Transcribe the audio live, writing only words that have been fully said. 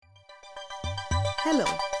Hello,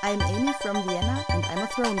 I'm Amy from Vienna and I'm a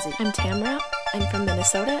Thronesy. I'm Tamara, I'm from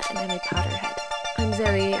Minnesota and I'm a Potterhead. I'm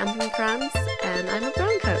Zoe, I'm from France and I'm a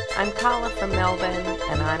Browncoat. I'm Paula from Melbourne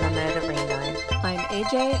and I'm a Murderino. I'm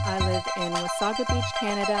AJ, I live in Wasaga Beach,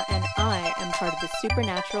 Canada, and I am part of the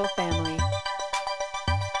Supernatural family.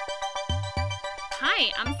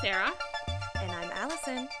 Hi, I'm Sarah. And I'm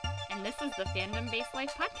Allison. And this is the Fandom Based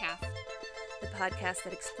Life Podcast. The podcast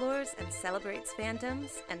that explores and celebrates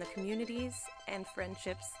fandoms and the communities and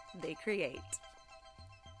friendships they create.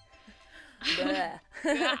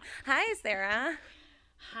 Hi, Sarah.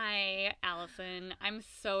 Hi, Allison. I'm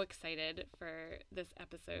so excited for this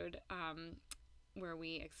episode where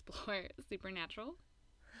we explore Supernatural.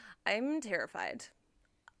 I'm terrified.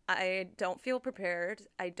 I don't feel prepared.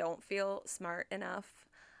 I don't feel smart enough.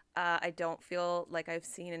 I don't feel like I've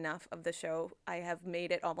seen enough of the show. I have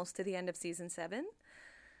made it almost to the end of season 7.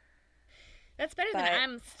 That's better than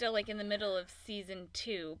I'm still like in the middle of season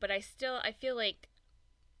 2, but I feel like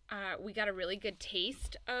we got a really good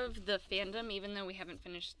taste of the fandom, even though we haven't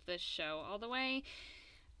finished the show all the way.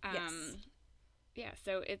 Yes. Yeah,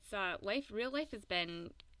 so it's real life has been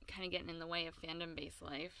kind of getting in the way of fandom-based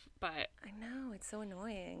life, but I know, it's so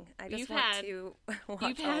annoying. I just want to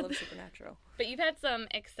watch all of Supernatural. But you've had some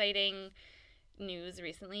exciting news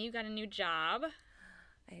recently. You got a new job.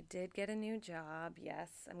 I did get a new job, yes.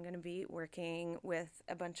 I'm going to be working with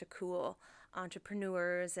a bunch of cool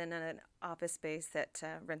entrepreneurs in an office space that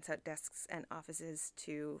rents out desks and offices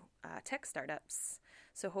to tech startups.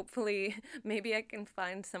 So hopefully maybe I can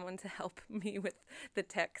find someone to help me with the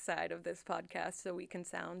tech side of this podcast so we can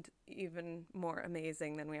sound even more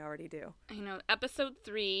amazing than we already do. I know. Episode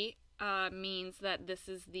 3 means that this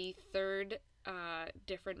is the third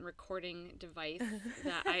different recording device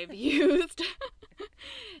that I've used.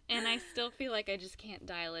 And I still feel like I just can't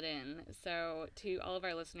dial it in. So to all of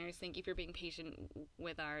our listeners, thank you for being patient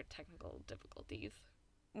with our technical difficulties.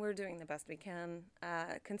 We're doing the best we can.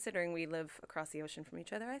 Considering we live across the ocean from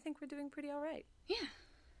each other, I think we're doing pretty all right. Yeah.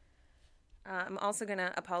 I'm also going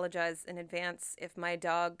to apologize in advance if my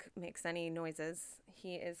dog makes any noises.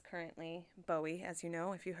 He is currently, Bowie, as you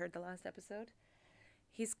know, if you heard the last episode.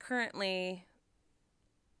 He's currently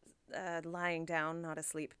lying down, not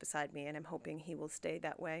asleep, beside me, and I'm hoping he will stay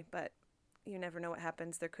that way. But you never know what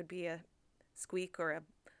happens. There could be a squeak or a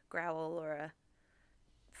growl or a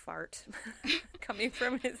fart coming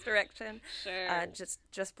from his direction. Sure.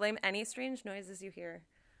 Just blame any strange noises you hear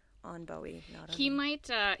on Bowie, not on he me.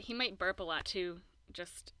 He might burp a lot too.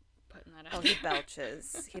 Just putting that out. Oh, he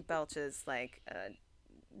belches. He belches like a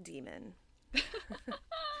demon.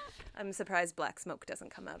 I'm surprised black smoke doesn't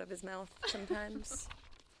come out of his mouth sometimes.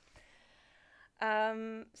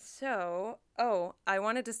 I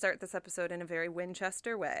wanted to start this episode in a very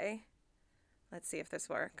Winchester way. Let's see if this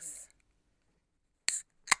works.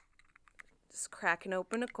 Just cracking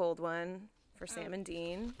open a cold one for Sam and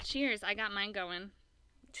Dean. Cheers. I got mine going.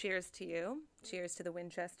 Cheers to you. Cheers to the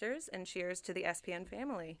Winchesters. And cheers to the SPN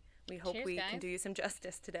family. We hope we can do you some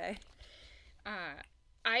justice today.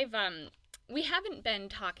 We haven't been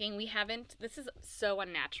talking. This is so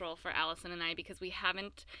unnatural for Allison and I because we've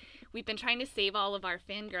been trying to save all of our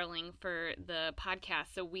fangirling for the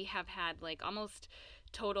podcast. So we have had like almost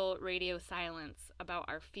total radio silence about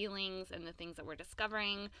our feelings and the things that we're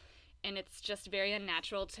discovering. And it's just very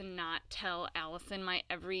unnatural to not tell Allison my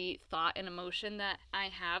every thought and emotion that I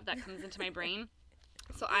have that comes into my brain.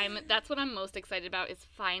 So that's what I'm most excited about is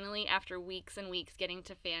finally, after weeks and weeks, getting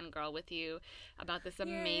to fangirl with you about this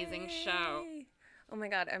amazing show. Oh my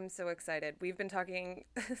God, I'm so excited. We've been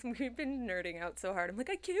nerding out so hard. I'm like,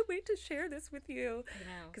 I can't wait to share this with you. I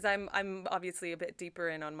know. Because I'm obviously a bit deeper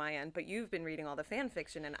in on my end, but you've been reading all the fan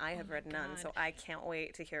fiction and I have read none. So I can't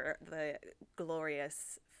wait to hear the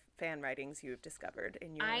glorious fan writings you've discovered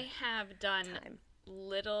in your I have done time.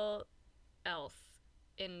 Little else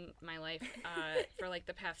in my life for like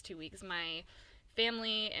the past 2 weeks. My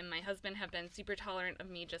family and my husband have been super tolerant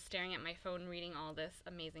of me just staring at my phone reading all this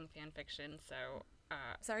amazing fan fiction. So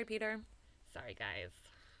sorry, Peter. Sorry, guys.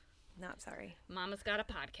 Not sorry. Mama's got a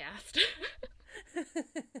podcast.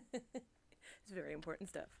 It's very important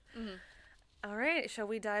stuff. Mm-hmm. All right, shall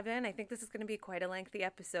we dive in? I think this is going to be quite a lengthy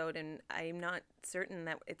episode, and I'm not certain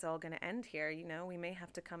that it's all going to end here. You know, we may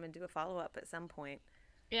have to come and do a follow-up at some point.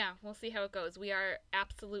 Yeah, we'll see how it goes. We are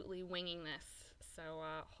absolutely winging this, so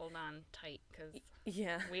hold on tight, because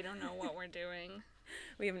we don't know what we're doing.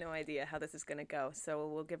 We have no idea how this is going to go, so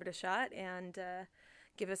we'll give it a shot, and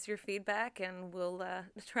give us your feedback, and we'll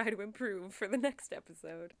try to improve for the next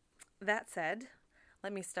episode. That said,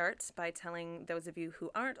 let me start by telling those of you who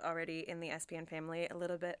aren't already in the SPN family a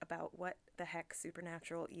little bit about what the heck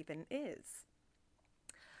Supernatural even is.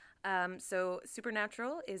 So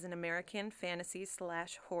Supernatural is an American fantasy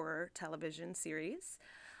 / horror television series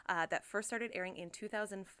that first started airing in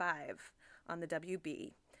 2005 on the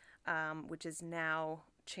WB, which is now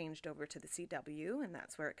changed over to the CW, and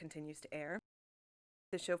that's where it continues to air.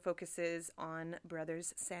 The show focuses on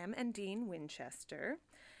brothers Sam and Dean Winchester,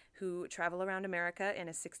 who travel around America in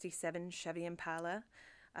a 67 Chevy Impala,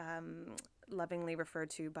 lovingly referred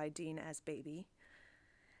to by Dean as Baby.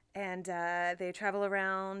 And they travel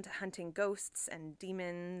around hunting ghosts and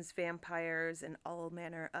demons, vampires, and all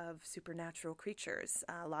manner of supernatural creatures.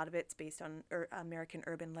 A lot of it's based on American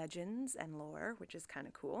urban legends and lore, which is kind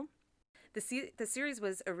of cool. The series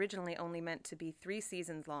was originally only meant to be 3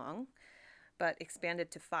 seasons long, but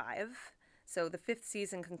expanded to 5. So the 5th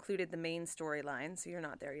season concluded the main storyline, so you're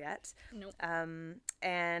not there yet. Nope.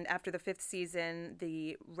 And after the 5th season,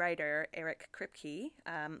 the writer, Eric Kripke,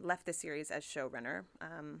 left the series as showrunner.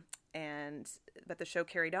 But the show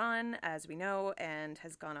carried on, as we know, and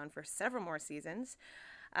has gone on for several more seasons.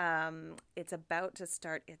 It's about to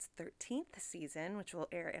start its 13th season, which will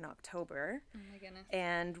air in October. Oh my goodness.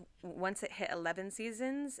 And once it hit 11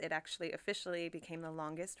 seasons, it actually officially became the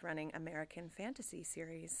longest running American fantasy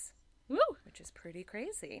series. Woo! Which is pretty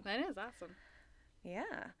crazy. That is awesome.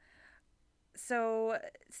 Yeah. So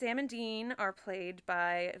Sam and Dean are played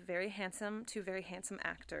by two very handsome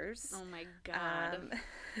actors. Oh my God.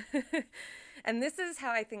 And this is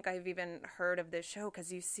how I think I've even heard of this show,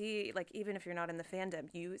 because you see, like, even if you're not in the fandom,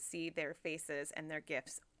 you see their faces and their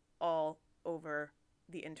gifs all over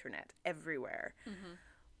the internet, everywhere. Mm-hmm.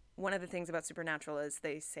 One of the things about Supernatural is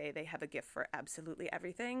they say they have a gift for absolutely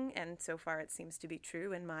everything, and so far it seems to be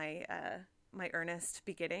true in my earnest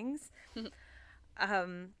beginnings.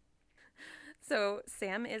 So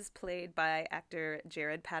Sam is played by actor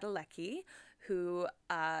Jared Padalecki, who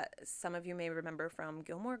some of you may remember from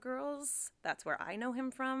Gilmore Girls. That's where I know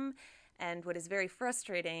him from. And what is very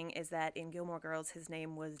frustrating is that in Gilmore Girls, his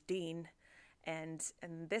name was Dean. And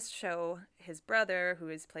in this show, his brother, who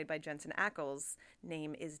is played by Jensen Ackles'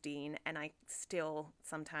 name is Dean. And I still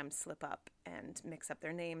sometimes slip up and mix up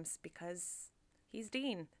their names because he's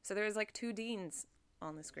Dean. So there's like 2 Deans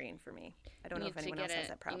on the screen for me. I don't know if anyone else has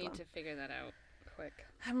that problem. You need to figure that out quick.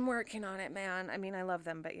 I'm working on it, man. I mean, I love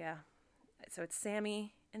them, but yeah. So it's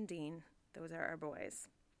Sammy and Dean. Those are our boys.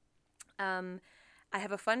 I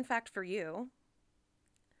have a fun fact for you.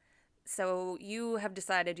 So you have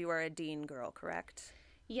decided you are a Dean girl, correct?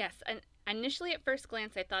 Yes. And initially, at first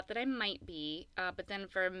glance, I thought that I might be. But then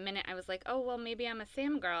for a minute, I was like, oh, well, maybe I'm a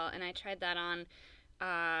Sam girl. And I tried that on.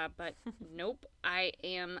 But nope, I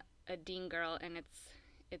am a Dean girl, and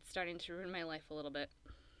it's starting to ruin my life a little bit.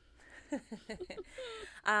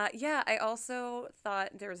 Yeah, I also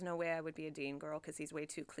thought there was no way I would be a Dean girl because he's way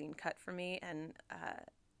too clean cut for me, and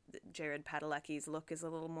Jared Padalecki's look is a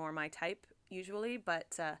little more my type usually,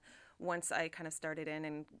 but once I kind of started in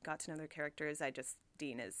and got to know their characters,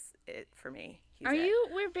 Dean is it for me.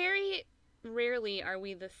 We're very rarely are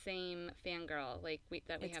we the same fangirl, like we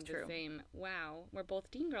have true. The same. Wow, we're both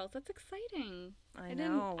Dean girls. That's exciting. I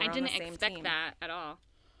know. I didn't expect that at all.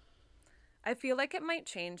 I feel like it might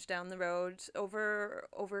change down the road.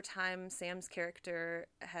 Over time, Sam's character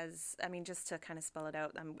has, I mean, just to kind of spell it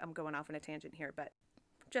out, I'm going off on a tangent here, but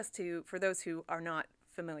for those who are not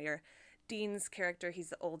familiar, Dean's character, he's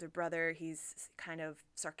the older brother. He's kind of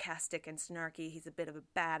sarcastic and snarky. He's a bit of a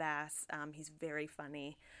badass. He's very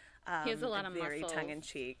funny. He has a lot of very muscles.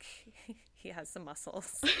 Tongue-in-cheek. He has some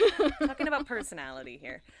muscles. Talking about personality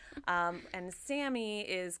here. And Sammy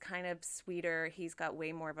is kind of sweeter. He's got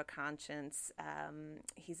way more of a conscience.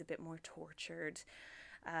 He's a bit more tortured.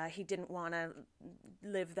 He didn't want to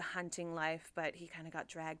live the hunting life, but he kind of got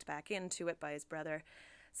dragged back into it by his brother.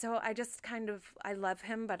 So I love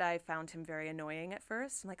him, but I found him very annoying at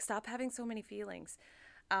first. I'm like, stop having so many feelings.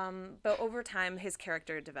 But over time, his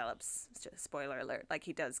character develops. Just spoiler alert, like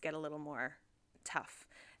he does get a little more tough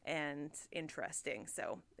and interesting.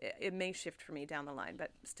 So it may shift for me down the line,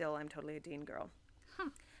 but still, I'm totally a Dean girl.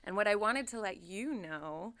 Huh. And what I wanted to let you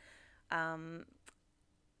know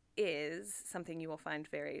is something you will find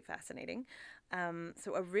very fascinating.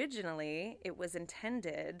 So originally, it was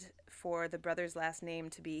intended for the brother's last name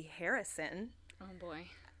to be Harrison. Oh, boy.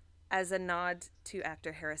 As a nod to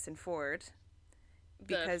actor Harrison Ford.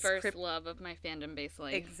 Because the first love of my fandom-based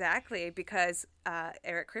life. Exactly, because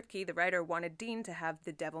Eric Kripke, the writer, wanted Dean to have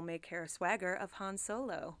the devil-may-care swagger of Han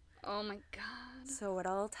Solo. Oh, my God. So it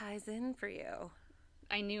all ties in for you.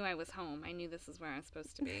 I knew I was home. I knew this is where I was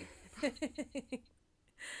supposed to be.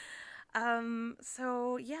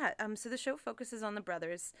 So the show focuses on the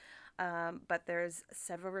brothers, but there's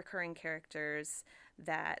several recurring characters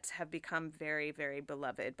that have become very, very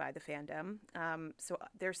beloved by the fandom. So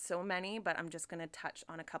there's so many, but I'm just going to touch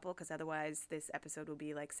on a couple because otherwise this episode will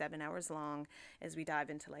be like 7 hours long as we dive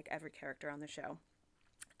into like every character on the show.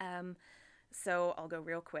 So I'll go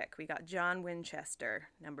real quick. We got John Winchester,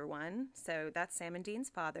 number one. So that's Sam and Dean's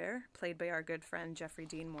father, played by our good friend Jeffrey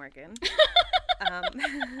Dean Morgan,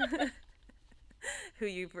 who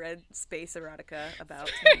you've read space erotica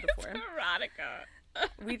about before. Erotica.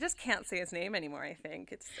 We just can't say his name anymore, I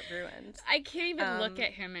think. It's ruined. I can't even look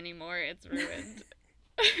at him anymore. It's ruined.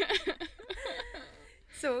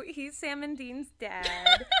 So he's Sam and Dean's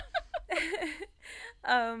dad.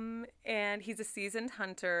 And he's a seasoned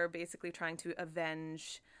hunter, basically trying to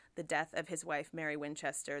avenge the death of his wife, Mary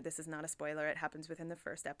Winchester. This is not a spoiler. It happens within the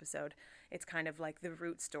first episode. It's kind of like the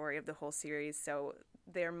root story of the whole series. So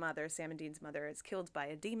their mother, Sam and Dean's mother, is killed by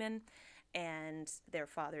a demon, and their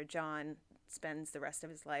father, John, spends the rest of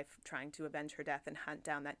his life trying to avenge her death and hunt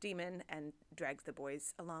down that demon, and drags the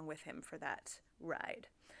boys along with him for that ride.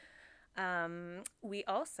 We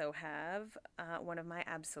also have one of my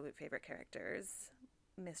absolute favorite characters,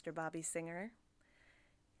 Mr. Bobby Singer.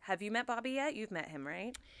 Have you met Bobby yet? You've met him,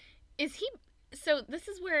 right? Is he... So this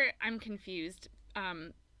is where I'm confused.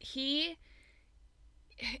 He...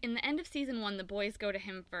 In the end of season 1, the boys go to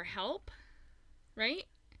him for help, right?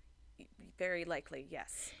 Very likely,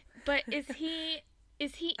 yes. But is he...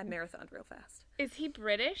 I marathoned real fast. Is he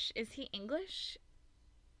British? Is he English?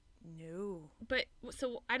 No. But,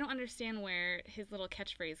 so I don't understand where his little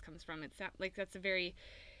catchphrase comes from. It's not, like, it's a very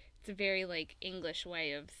like English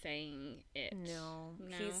way of saying it. No.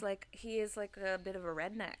 He is like a bit of a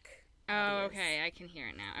redneck. Oh, okay. I can hear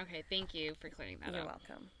it now. Okay, thank you for clearing that up. You're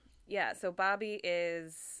welcome. Yeah, so Bobby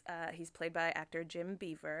is, he's played by actor Jim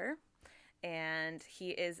Beaver, and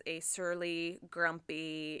he is a surly,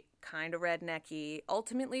 grumpy, kind of rednecky,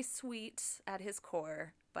 ultimately sweet at his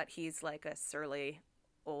core, but he's like a surly,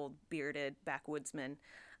 old, bearded backwoodsman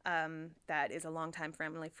that is a longtime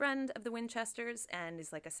family friend of the Winchesters and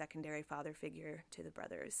is like a secondary father figure to the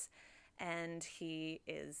brothers. And he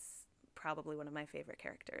is probably one of my favorite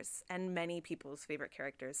characters, and many people's favorite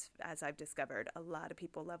characters, as I've discovered. A lot of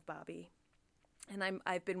people love Bobby. And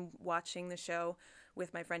I've been watching the show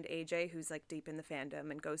with my friend AJ, who's like deep in the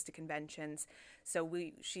fandom and goes to conventions. So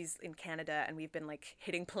she's in Canada, and we've been like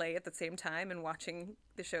hitting play at the same time and watching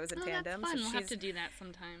the shows in tandem. That's fun. So we'll have to do that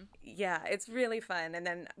sometime. Yeah, it's really fun. And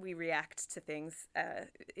then we react to things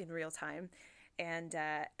in real time. And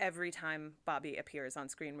every time Bobby appears on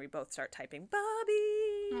screen, we both start typing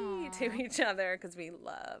Bobby to each other because we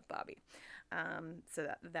love Bobby. So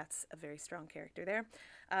that's a very strong character there.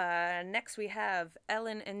 Next we have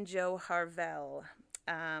Ellen and Joe Harvell.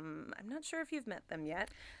 I'm not sure if you've met them yet.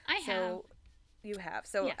 I have. You have.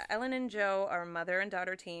 So yes. Ellen and Joe are a mother and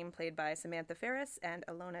daughter team played by Samantha Ferris and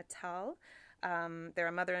Alona Tal. They're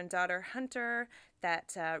a mother and daughter hunter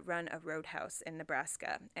that run a roadhouse in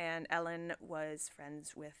Nebraska. And Ellen was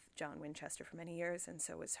friends with John Winchester for many years, and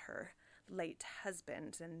so was her late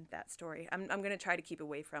husband in that story. I'm going to try to keep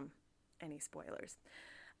away from any spoilers.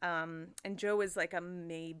 And Joe is like a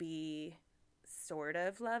maybe sort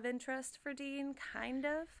of love interest for Dean, kind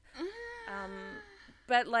of.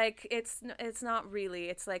 But like it's not really.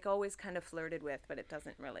 It's like always kind of flirted with, but it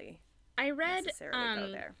doesn't really necessarily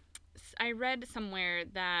go there. I read somewhere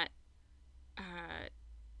that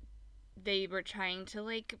they were trying to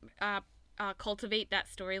like cultivate that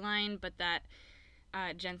storyline, but that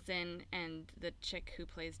Jensen and the chick who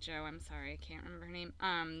plays Joe, I'm sorry, I can't remember her name.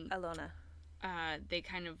 Alona. They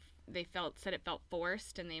said it felt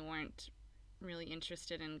forced, and they weren't really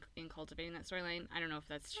interested in cultivating that storyline. I don't know if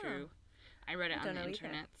that's true. I read it on the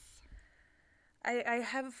internet. I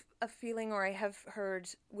have a feeling, or I have heard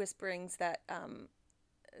whisperings that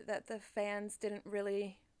that the fans didn't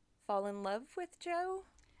really fall in love with Joe.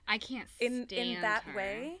 I can't stand in that her.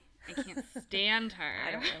 way. I can't stand her.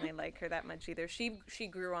 I don't really like her that much either. She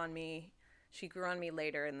grew on me. She grew on me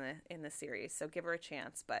later in the series, so give her a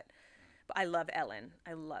chance. But I love Ellen.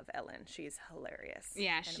 She's hilarious.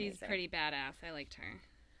 Yeah, she's amazing. Pretty badass. I liked her.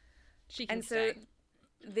 She can and stay.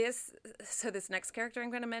 This next character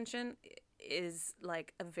I'm going to mention is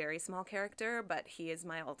like a very small character, but he is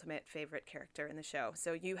my ultimate favorite character in the show.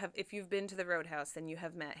 So if you've been to the Roadhouse, then you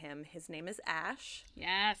have met him. His name is Ash.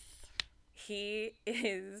 Yes. He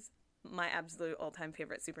is my absolute all-time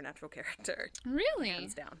favorite supernatural character. Really?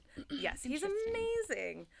 Hands down. Yes, he's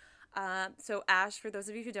amazing. So Ash, for those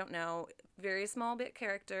of you who don't know, very small bit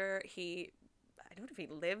character. I don't know if he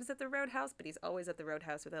lives at the Roadhouse, but he's always at the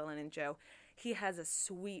Roadhouse with Ellen and Joe. He has a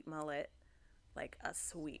sweet mullet. Like a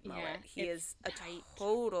sweet mullet. Yeah, he is a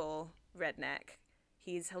total redneck.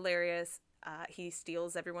 He's hilarious. He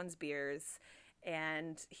steals everyone's beers,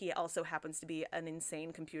 and he also happens to be an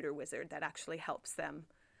insane computer wizard that actually helps them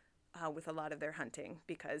with a lot of their hunting,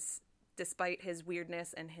 because despite his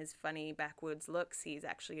weirdness and his funny backwoods looks, he's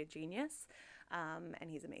actually a genius, and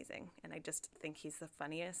he's amazing. And I just think he's the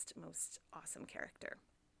funniest, most awesome character.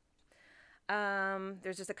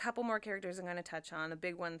 There's just a couple more characters I'm going to touch on. The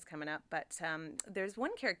big one's coming up, but there's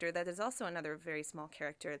one character that is also another very small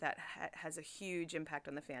character that has a huge impact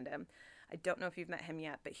on the fandom. I don't know if you've met him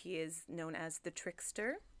yet, but he is known as the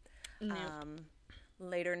Trickster. No.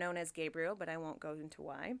 Later known as Gabriel, but I won't go into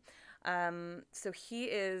why. So he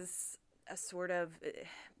is a sort of,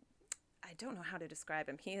 I don't know how to describe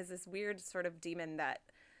him. He is this weird sort of demon that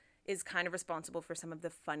is kind of responsible for some of the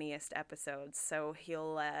funniest episodes. So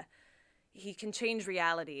he can change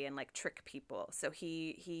reality and like trick people. So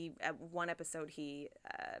he at one episode,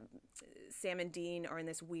 Sam and Dean are in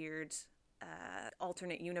this weird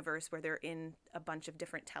alternate universe where they're in a bunch of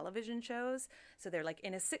different television shows. So they're like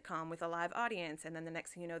in a sitcom with a live audience, and then the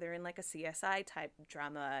next thing you know, they're in like a CSI type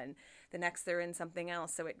drama, and the next they're in something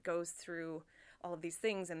else. So it goes through all of these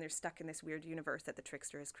things, and they're stuck in this weird universe that the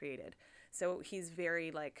Trickster has created. So he's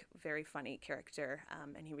very funny character,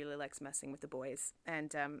 and he really likes messing with the boys.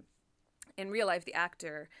 And in real life, the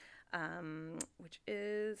actor,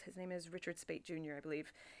 his name is Richard Speight Jr., I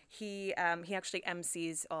believe, he actually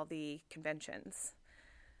MCs all the conventions.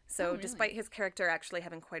 So really? Despite his character actually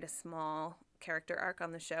having quite a small character arc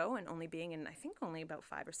on the show and only being in, I think, only about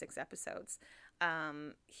 5 or 6 episodes,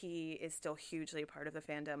 he is still hugely a part of the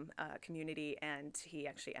fandom community, and he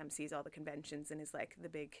actually MCs all the conventions and is like the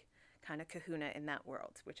big kind of kahuna in that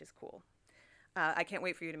world, which is cool. I can't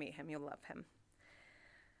wait for you to meet him. You'll love him.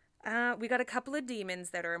 We got a couple of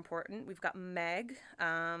demons that are important. We've got Meg,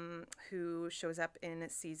 who shows up in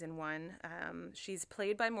season 1. She's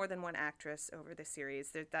played by more than one actress over the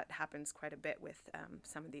series. That happens quite a bit with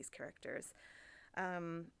some of these characters.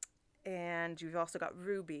 And you've also got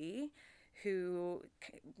Ruby, who,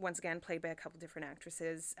 once again, played by a couple different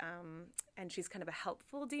actresses. And she's kind of a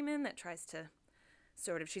helpful demon that tries to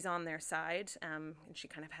she's on their side, and she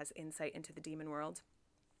kind of has insight into the demon world.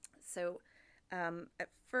 So at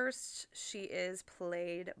first, she is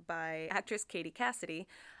played by actress Katie Cassidy,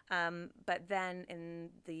 but then in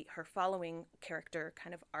her following character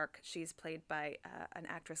kind of arc, she's played by an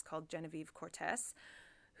actress called Genevieve Cortez,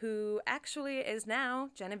 who actually is now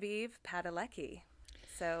Genevieve Padalecki.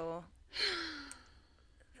 So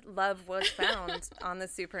love was found on the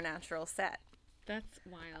Supernatural set. That's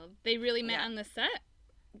wild. They really met on the set?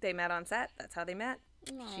 They met on set. That's how they met.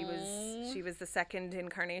 Aww. She was the second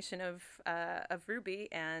incarnation of Ruby,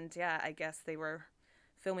 and yeah, I guess they were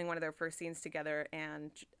filming one of their first scenes together, and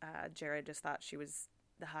Jared just thought she was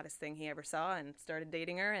the hottest thing he ever saw and started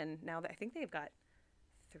dating her, and now I think they've got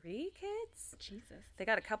 3 kids. Jesus. They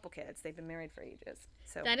got a couple kids. They've been married for ages.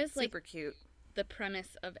 So that is super cute. The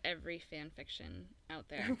premise of every fan fiction out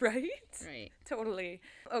there. Right? Right. Totally.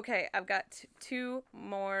 Okay, I've got 4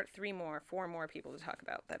 more people to talk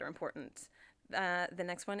about that are important. The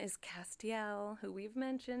next one is Castiel, who we've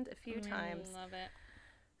mentioned a few times. Love it.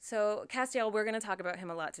 So Castiel, we're going to talk about him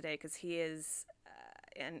a lot today because he is,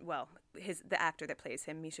 the actor that plays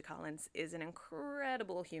him, Misha Collins, is an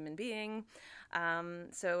incredible human being.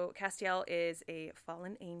 So Castiel is a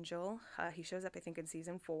fallen angel. He shows up, I think, in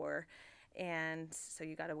season 4, and so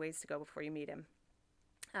you got a ways to go before you meet him.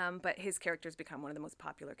 But his character's become one of the most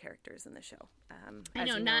popular characters in the show. I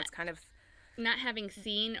know, it's kind of. Not having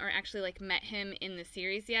seen or actually met him in the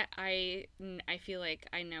series yet, I feel like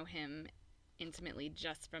I know him intimately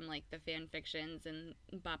just from the fan fictions and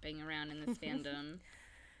bopping around in this fandom.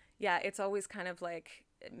 Yeah, it's always kind of like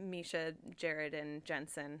Misha, Jared, and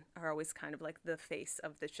Jensen are always kind of like the face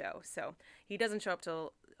of the show. So he doesn't show up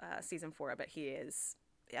till season 4, but he is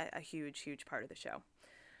a huge, huge part of the show.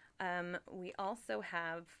 We also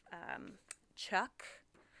have Chuck.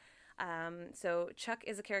 So Chuck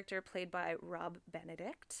is a character played by Rob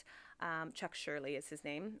Benedict. Chuck Shirley is his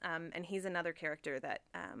name. And he's another character that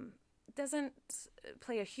doesn't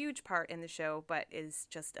play a huge part in the show, but is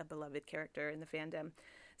just a beloved character in the fandom.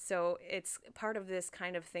 So it's part of this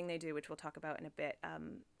kind of thing they do, which we'll talk about in a bit,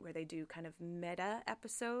 where they do kind of meta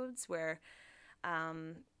episodes where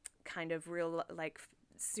kind of real,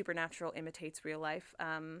 Supernatural imitates real life.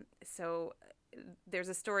 So there's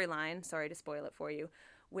a storyline, sorry to spoil it for you,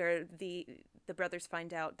 where the brothers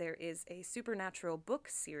find out there is a Supernatural book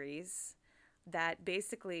series that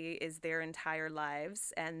basically is their entire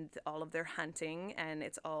lives and all of their hunting, and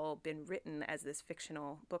it's all been written as this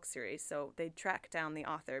fictional book series. So they track down the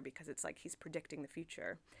author because it's like he's predicting the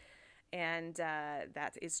future. And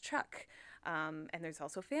that is Chuck. And there's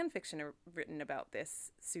also fan fiction written about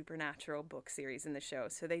this supernatural book series in the show.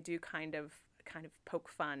 So they do kind of poke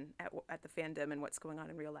fun at the fandom and what's going on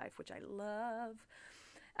in real life, which I love.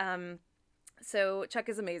 So Chuck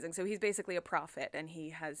is amazing. So he's basically a prophet, and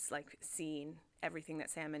he has like seen everything that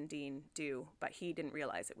Sam and Dean do, but he didn't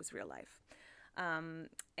realize it was real life.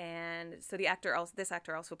 And so this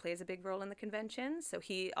actor also plays a big role in the convention. So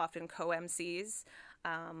he often co-MCs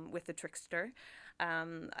with the trickster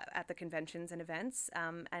at the conventions and events,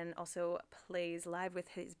 and also plays live with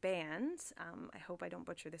his band. I hope I don't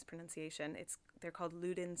butcher this pronunciation. They're called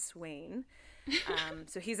Ludin Swain.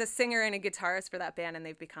 So he's a singer and a guitarist for that band, and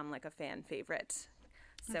they've become like a fan favorite.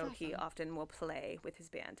 So That's awesome. He often will play with his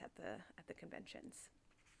band at the conventions.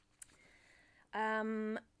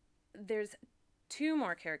 There's 2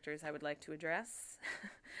 more characters I would like to address.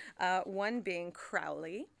 One being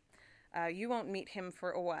Crowley. You won't meet him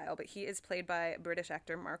for a while, but he is played by British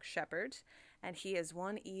actor Mark Sheppard, and he is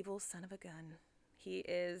one evil son of a gun. He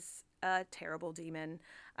is a terrible demon.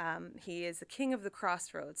 He is the king of the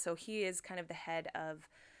crossroads, so he is kind of the head of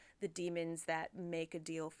the demons that make a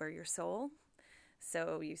deal for your soul.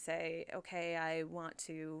 So you say, okay, I want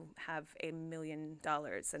to have $1 million.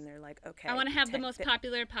 And they're like, okay. I want to have the most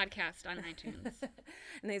popular podcast on iTunes.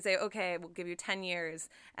 And they say, okay, we'll give you 10 years.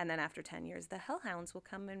 And then after 10 years, the hellhounds will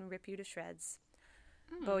come and rip you to shreds.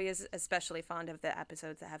 Bowie is especially fond of the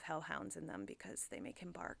episodes that have hellhounds in them because they make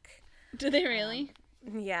him bark. Do they really?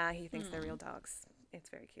 Yeah, he thinks they're real dogs. It's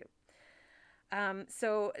very cute.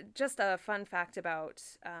 So just a fun fact about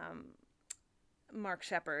Mark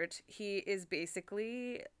Sheppard. He is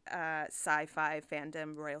basically sci-fi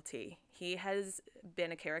fandom royalty. He has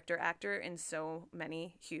been a character actor in so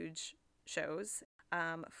many huge shows.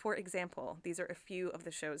 For example, these are a few of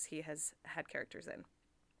the shows he has had characters in.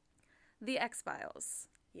 The X-Files.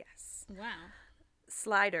 Yes. Wow.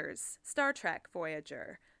 Sliders, Star Trek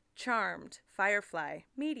Voyager, Charmed, Firefly,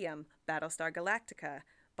 Medium, Battlestar Galactica,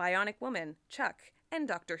 Bionic Woman, Chuck, and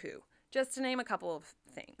Doctor Who. Just to name a couple of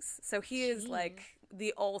things. So he is like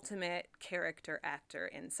the ultimate character actor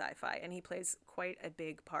in sci-fi, and he plays quite a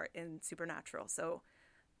big part in Supernatural, so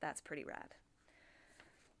that's pretty rad.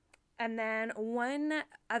 And then one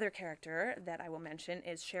other character that I will mention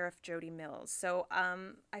is Sheriff Jody Mills. So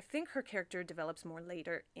I think her character develops more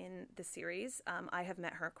later in the series. I have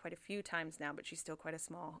met her quite a few times now, but she's still quite a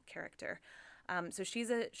small character. So she's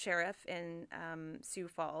a sheriff in Sioux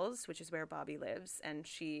Falls, which is where Bobby lives, and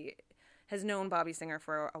she has known Bobby Singer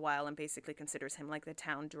for a while and basically considers him like the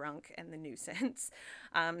town drunk and the nuisance.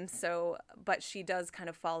 But she does kind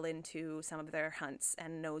of fall into some of their hunts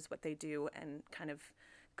and knows what they do and kind of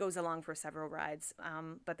goes along for several rides.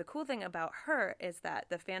 But the cool thing about her is that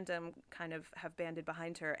the fandom kind of have banded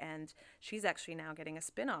behind her, and she's actually now getting a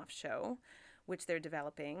spin-off show, which they're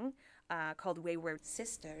developing, called Wayward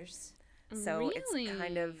Sisters. So Really? It's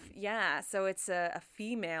kind of, yeah, so it's a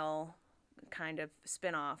female kind of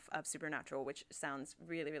spin-off of Supernatural, which sounds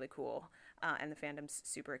really, really cool. And the fandom's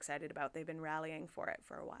super excited about. They've been rallying for it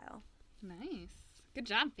for a while. Nice. Good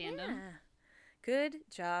job, fandom. Yeah. Good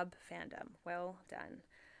job, fandom. Well done.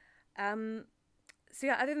 So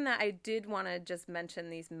yeah, other than that, I did want to just mention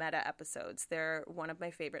these meta episodes. They're one of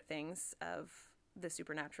my favorite things of the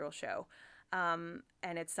Supernatural show.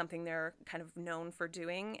 And it's something they're kind of known for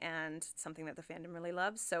doing and something that the fandom really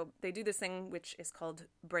loves. So they do this thing which is called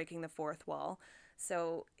breaking the fourth wall.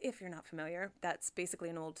 So if you're not familiar, that's basically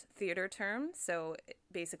an old theater term. So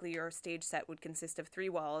basically your stage set would consist of 3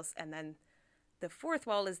 walls, and then the 4th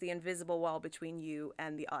wall is the invisible wall between you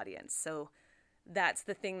and the audience. So that's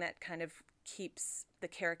the thing that kind of keeps the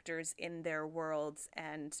characters in their worlds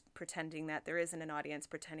and pretending that there isn't an audience,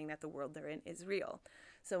 pretending that the world they're in is real.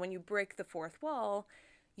 So when you break the 4th wall,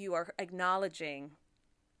 you are acknowledging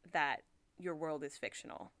that your world is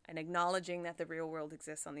fictional and acknowledging that the real world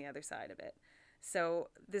exists on the other side of it. So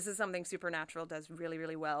this is something Supernatural does really,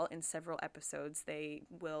 really well. In several episodes, they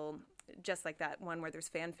will, just like that one where there's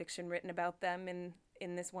fan fiction written about them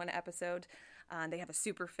in this one episode, they have a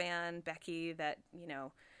super fan, Becky, that, you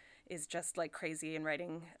know, is just like crazy and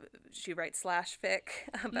she writes /fic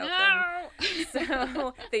about them.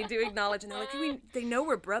 So they do acknowledge, and they're like, they know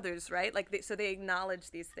we're brothers, right? Like, so they acknowledge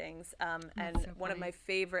these things. And so one of my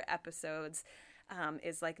favorite episodes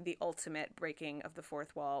is like the ultimate breaking of the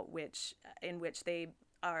 4th wall, in which they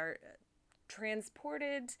are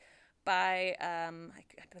transported by, I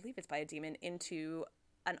believe it's by a demon, into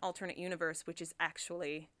an alternate universe, which is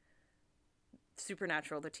actually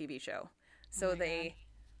Supernatural, the TV show. So they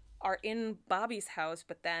are in Bobby's house,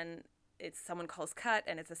 but then someone calls cut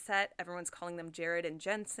and it's a set. Everyone's calling them Jared and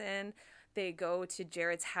Jensen. they go to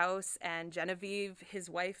Jared's house and Genevieve, his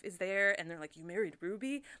wife, is there, and they're like, "You married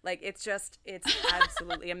Ruby?" Like, it's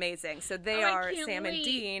absolutely amazing. So they are Sam and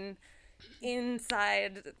Dean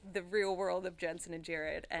inside the real world of Jensen and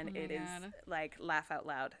Jared, and it is like laugh out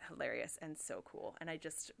loud hilarious and so cool. And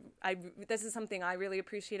this is something I really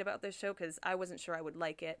appreciate about this show, because I wasn't sure I would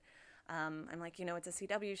like it. I'm like, it's a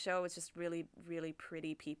CW show. It's just really, really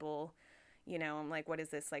pretty people. I'm like, what is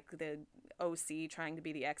this? Like the OC trying to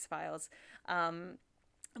be the X-Files.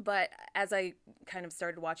 But as I kind of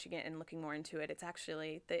started watching it and looking more into it, it's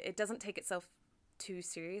actually, it doesn't take itself too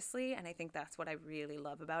seriously. And I think that's what I really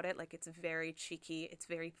love about it. Like, it's very cheeky. It's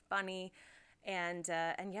very funny. And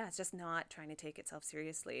yeah, it's just not trying to take itself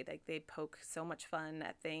seriously. Like, they poke so much fun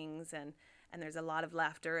at things, and there's a lot of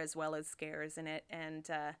laughter as well as scares in it. And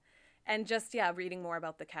just, reading more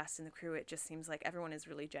about the cast and the crew, it just seems like everyone is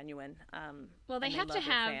really genuine. Well, they have to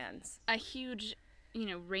have a huge,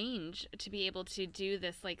 range to be able to do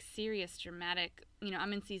this, like, serious, dramatic,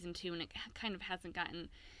 I'm in season 2, and it kind of hasn't gotten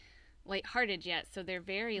lighthearted yet, so they're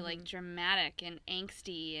very, like, dramatic and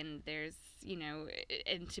angsty, and there's,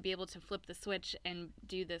 and to be able to flip the switch and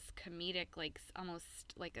do this comedic, like,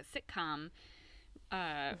 almost like a sitcom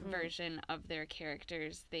version of their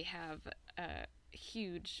characters, they have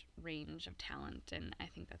huge range of talent, and I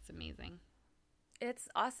think that's amazing. It's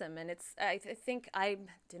awesome, and I think I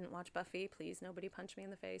didn't watch Buffy, please nobody punch me in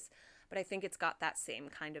the face, but I think it's got that same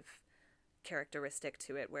kind of characteristic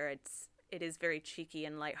to it, where it is very cheeky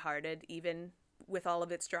and lighthearted, even with all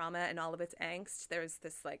of its drama and all of its angst. There's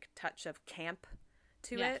this like touch of camp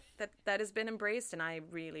to it that has been embraced, and I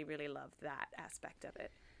really, really love that aspect of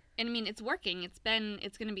it. And I mean, it's working. It's going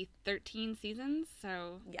to be 13 seasons,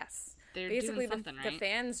 so yes. They're basically doing something right. The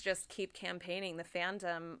fans just keep campaigning. The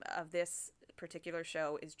fandom of this particular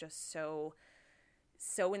show is just so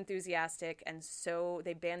enthusiastic, and so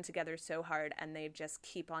they band together so hard, and they just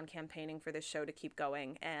keep on campaigning for this show to keep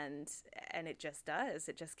going, and it just does.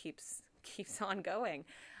 It just keeps on going,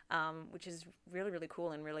 which is really, really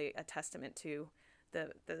cool, and really a testament to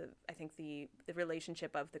I think the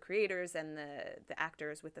relationship of the creators and the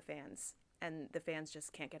actors with the fans, and the fans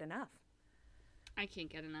just can't get enough. I can't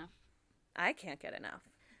get enough. I can't get enough.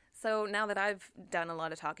 So now that I've done a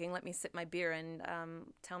lot of talking, let me sip my beer and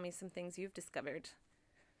tell me some things you've discovered.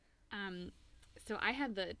 So I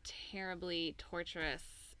had the terribly torturous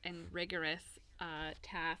and rigorous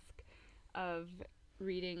task of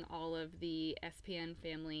reading all of the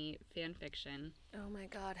SPNfamily fan fiction. Oh my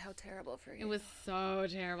God, how terrible for you. It was so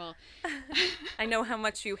terrible. I know how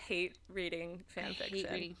much you hate reading fan fiction. I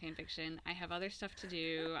hate reading fan fiction. I have other stuff to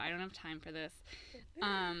do. I don't have time for this.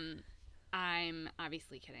 I'm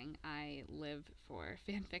obviously kidding. I live for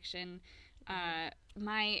fan fiction.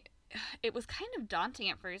 It was kind of daunting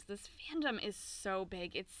at first. This fandom is so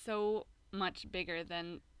big. It's so much bigger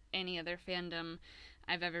than any other fandom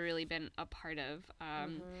I've ever really been a part of.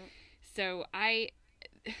 So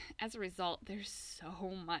as a result, there's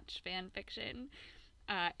so much fan fiction.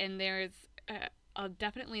 And there's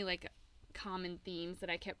definitely like common themes that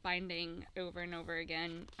I kept finding over and over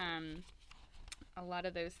again. A lot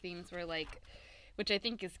of those themes were like, which I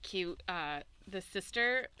think is cute, the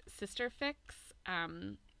sister fics,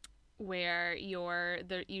 where you're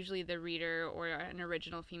usually the reader or an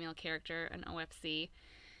original female character, an OFC,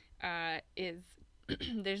 is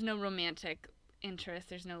there's no romantic interest,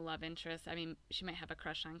 there's no love interest. I mean, she might have a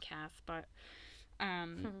crush on Cass, but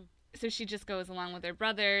so she just goes along with her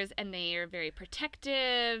brothers, and they are very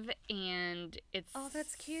protective, and it's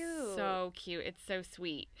that's cute. So cute. It's so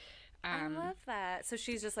sweet. I love that. So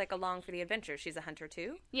she's just like along for the adventure. She's a hunter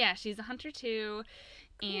too? Yeah, she's a hunter too.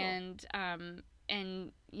 Cool.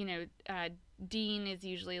 And Dean is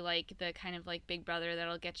usually like the kind of like big brother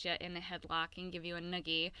that'll get you in a headlock and give you a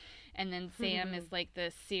noogie. And then Sam is like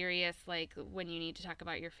the serious, like when you need to talk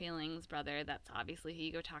about your feelings brother. That's obviously who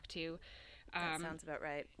you go talk to. That sounds about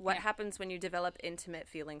right. What happens when you develop intimate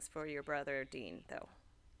feelings for your brother Dean, though?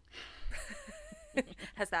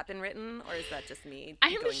 Has that been written, or is that just me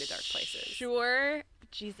going to dark places? Sure.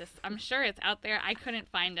 Jesus, I'm sure it's out there. I couldn't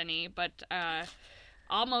find any, but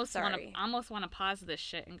almost want to pause this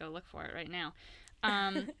shit and go look for it right now.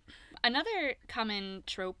 Another common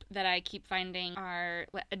trope that I keep finding are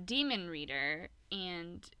a demon reader,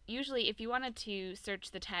 and usually if you wanted to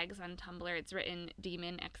search the tags on Tumblr, it's written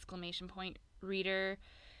demon ! Reader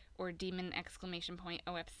or demon !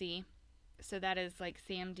 OFC. So that is like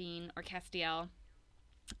Sam, Dean, or Castiel,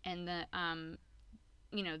 and they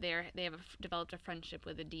have developed a friendship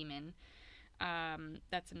with a demon.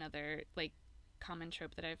 That's another like common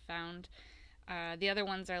trope that I've found. The other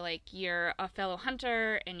ones are like you're a fellow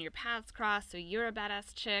hunter and your paths cross, so you're a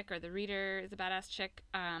badass chick, or the reader is a badass chick.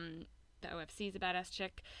 The OFC is a badass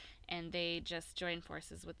chick, and they just join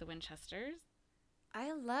forces with the Winchesters.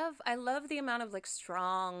 I love the amount of like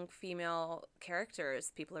strong female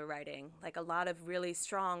characters people are writing. Like a lot of really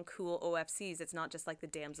strong, cool OFCs. It's not just like the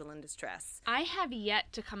damsel in distress. I have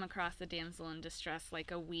yet to come across a damsel in distress, like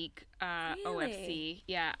a weak Really? OFC.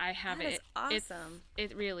 Yeah, I have That it. is awesome.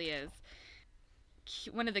 It really is.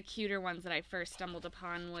 One of the cuter ones that I first stumbled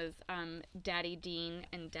upon was Daddy Dean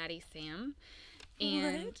and Daddy Sam.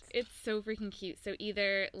 And What? it's so freaking cute. So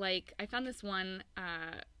either, like, I found this one,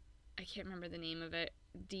 I can't remember the name of it.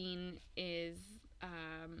 Dean is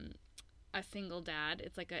a single dad.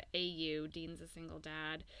 It's like a AU. Dean's a single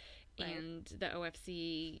dad. Right. And the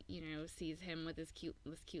OFC, sees him with this cute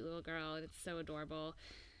little girl, and it's so adorable.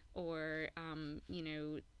 Or,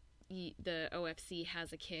 the OFC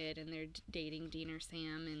has a kid and they're dating Dean or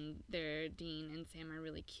Sam, and Dean and Sam are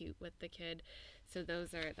really cute with the kid. So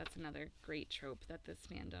that's another great trope that this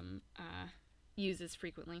fandom uses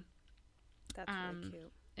frequently. That's really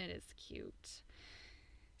cute. It is cute.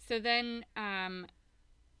 So then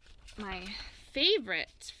my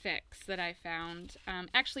favorite fics that I found,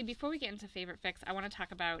 actually before we get into favorite fics, I want to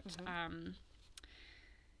talk about, do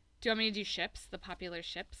you want me to do ships, the popular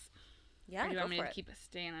ships? Yeah, or do you go want me for to it. keep us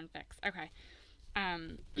staying on fics? Okay.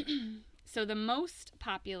 So the most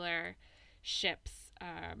popular ships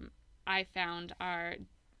I found are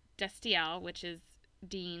Destiel, which is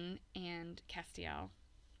Dean and Castiel,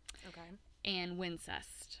 Okay. and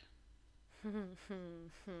Wincest.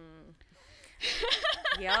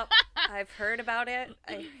 Yep, I've heard about it.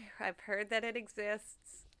 I've heard that it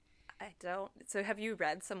exists. I don't. So have you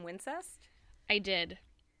read some Wincest? I did.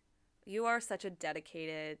 You are such a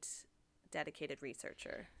dedicated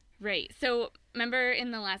researcher. Right. So remember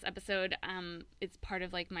in the last episode, it's part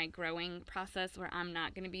of like my growing process where I'm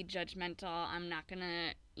not going to be judgmental. I'm not going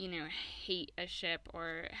to, hate a ship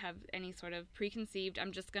or have any sort of preconceived.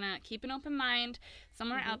 I'm just going to keep an open mind.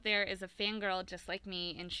 Somewhere out there is a fangirl just like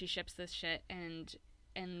me, and she ships this shit, and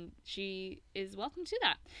she is welcome to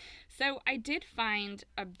that. So I did find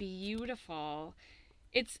a beautiful,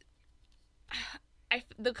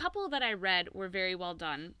 the couple that I read were very well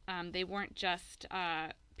done. They weren't just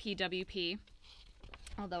PWP,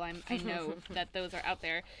 although I know that those are out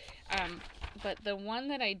there. But the one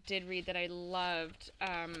that I did read that I loved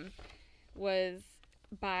was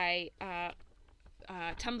by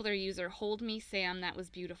Tumblr user Hold Me Sam, That Was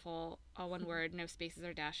Beautiful. All one word, no spaces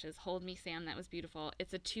or dashes. Hold Me Sam, That Was Beautiful.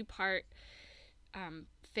 It's a 2-part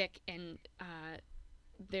fic, and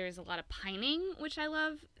there's a lot of pining, which I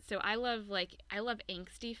love. So I love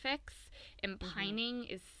angsty fics, and pining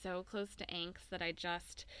is so close to angst that I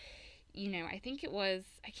just, I think it was,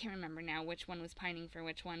 I can't remember now which one was pining for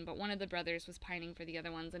which one, but one of the brothers was pining for the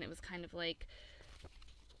other ones, and it was kind of like,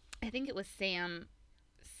 I think it was Sam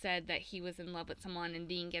said that he was in love with someone, and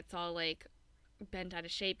Dean gets all like bent out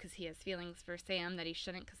of shape because he has feelings for Sam that he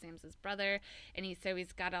shouldn't, because Sam's his brother, and he's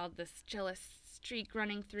got all this jealous streak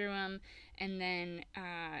running through him, and then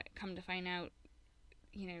come to find out,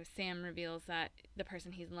 Sam reveals that the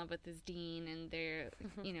person he's in love with is Dean, and they're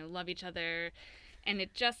love each other, and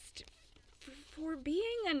it just, for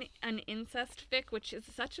being an incest fic, which is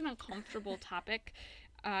such an uncomfortable topic,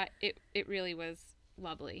 it really was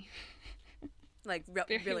lovely. Like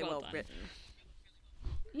really well written.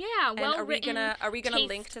 Yeah, well written. Are we gonna tasteful.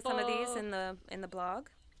 link to some of these in the blog?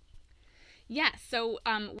 Yeah. So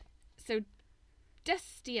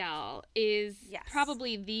Destiel is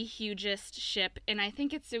probably the hugest ship, and I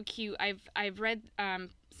think it's so cute. I've read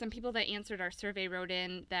some people that answered our survey wrote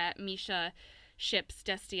in that Misha ships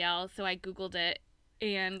Destiel, so I googled it,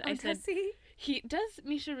 and I said, does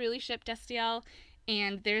Misha really ship Destiel?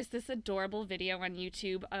 And there's this adorable video on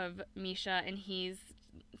YouTube of Misha, and he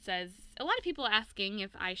says, a lot of people asking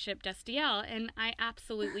if I ship Destiel, and I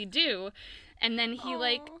absolutely do. And then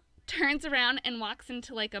he turns around and walks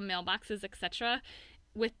into like a mailboxes, etc.,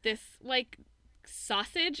 with this like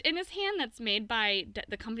sausage in his hand that's made by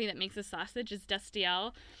the company that makes the sausage is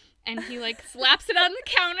Destiel, and he like slaps it on the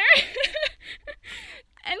counter,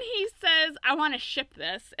 and he says, "I want to ship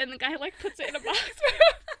this," and the guy like puts it in a box.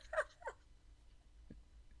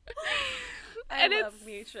 I love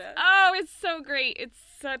Misha. Oh, it's so great. It's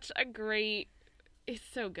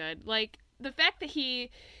so good. Like, the fact that he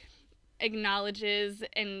acknowledges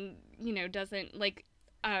and, doesn't, like,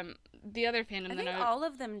 the other fandom I think all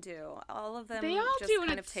of them do. All of them just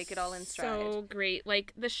kind of take it all in stride. So great.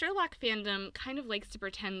 Like, the Sherlock fandom kind of likes to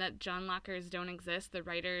pretend that John Lockers don't exist. The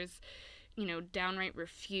writers, downright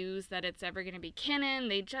refuse that it's ever going to be canon.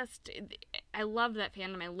 They just, I love that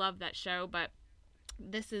fandom. I love that show, but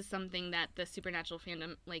this is something that the Supernatural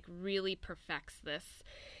fandom like really perfects, this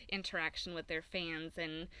interaction with their fans,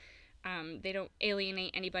 and they don't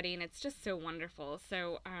alienate anybody, and it's just so wonderful.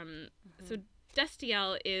 So so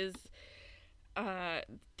Destiel is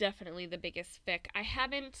definitely the biggest fic. I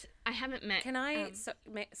haven't met. Can I?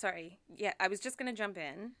 Sorry. Yeah, I was just gonna jump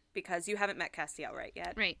in because you haven't met Castiel, right?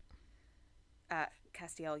 Yet. Right.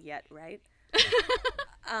 Castiel yet, right?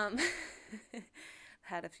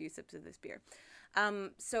 Had a few sips of this beer.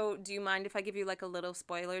 So do you mind if I give you like a little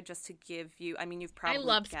spoiler just to give you? I mean, you've probably. I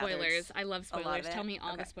love spoilers. Tell me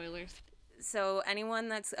all the spoilers. So anyone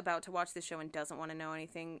that's about to watch the show and doesn't want to know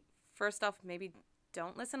anything, first off, maybe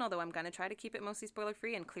don't listen, although I'm going to try to keep it mostly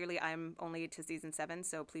spoiler-free, and clearly I'm only to season 7,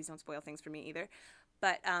 so please don't spoil things for me either.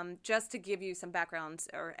 But just to give you some background,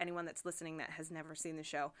 or anyone that's listening that has never seen the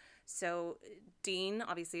show. So Dean,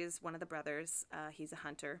 obviously, is one of the brothers. He's a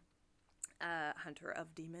hunter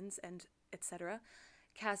of demons and etc.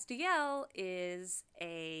 Castiel is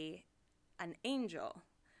an angel.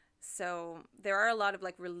 So there are a lot of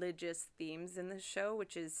like religious themes in the show,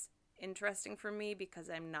 which is interesting for me because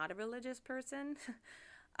I'm not a religious person.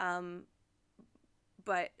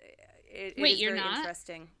 But it is you're very not?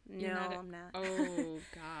 Interesting. I'm not. Oh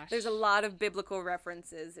gosh. There's a lot of biblical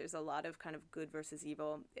references. There's a lot of kind of good versus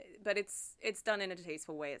evil, but it's done in a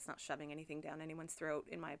tasteful way. It's not shoving anything down anyone's throat,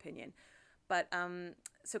 in my opinion. But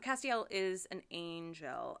so Castiel is an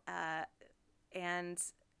angel, and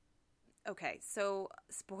okay, so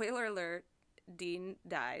spoiler alert: Dean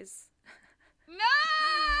dies. No!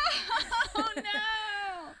 Oh,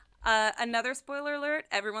 no! Another spoiler alert,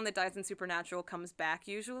 everyone that dies in Supernatural comes back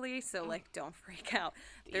usually, so, like, don't freak out.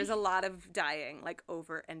 There's a lot of dying, like,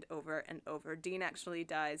 over and over and over. Dean actually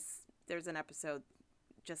dies. There's an episode,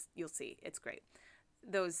 just, you'll see. It's great.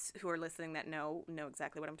 Those who are listening that know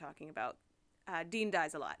exactly what I'm talking about. Dean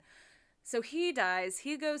dies a lot. So he dies,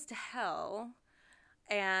 he goes to hell,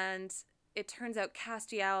 and it turns out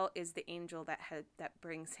Castiel is the angel that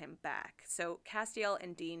brings him back. So Castiel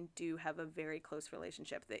and Dean do have a very close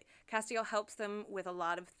relationship. Castiel helps them with a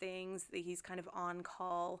lot of things. He's kind of on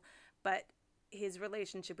call, but his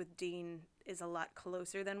relationship with Dean is a lot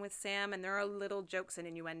closer than with Sam, and there are little jokes and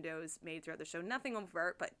innuendos made throughout the show. Nothing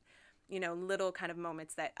overt, but, little kind of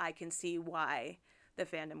moments that I can see why the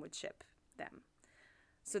fandom would ship them.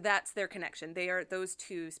 So that's their connection. Those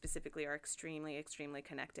two specifically are extremely, extremely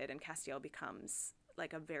connected, and Castiel becomes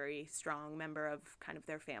like a very strong member of kind of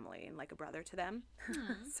their family and like a brother to them.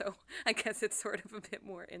 So I guess it's sort of a bit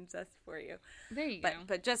more incest for you. There you go.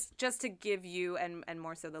 But just to give you, and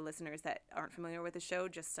more so the listeners that aren't familiar with the show,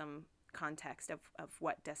 just some context of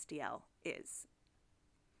what Destiel is.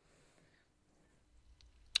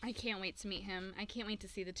 I can't wait to meet him. I can't wait to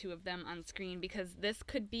see the two of them on screen, because this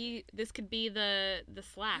could be the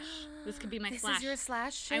slash. This could be my slash. This is your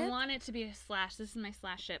slash ship? I want it to be a slash. This is my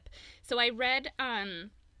slash ship. So I read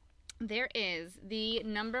there is the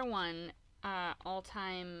number one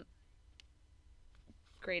all-time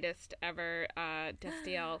greatest ever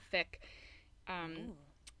Destiel fic.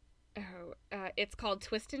 It's called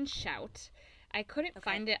Twist and Shout. I couldn't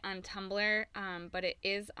find it on Tumblr, but it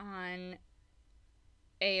is on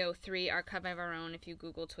AO3, Archive of Our Own, if you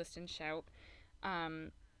Google Twist and Shout.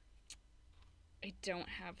 I didn't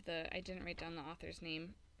write down the author's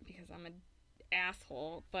name because I'm an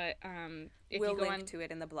asshole, but if we'll you go link to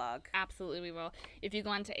it in the blog. Absolutely, we will. If you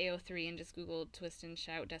go onto AO3 and just Google Twist and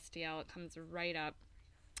Shout Destiel, it comes right up.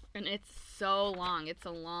 And it's so long. It's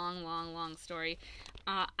a long, long, long story.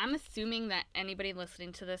 I'm assuming that anybody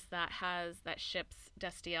listening to this that ships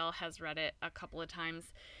Destiel has read it a couple of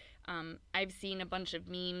times. I've seen a bunch of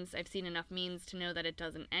memes. I've seen enough memes to know that it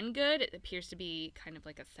doesn't end good. It appears to be kind of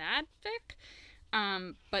like a sad fic.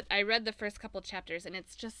 But I read the first couple chapters, and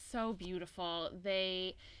it's just so beautiful.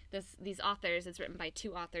 These authors, it's written by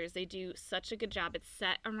two authors. They do such a good job. It's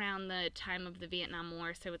set around the time of the Vietnam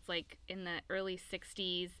War, so it's like in the early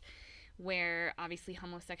 60s, where obviously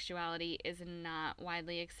homosexuality is not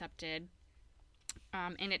widely accepted.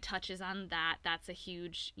 And it touches on that. That's a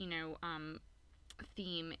huge,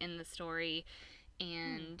 theme in the story,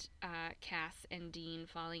 and Cass and Dean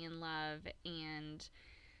falling in love, and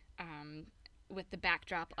with the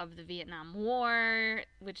backdrop of the Vietnam War,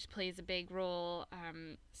 which plays a big role.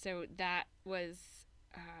 So that was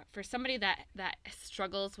for somebody that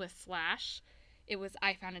struggles with slash.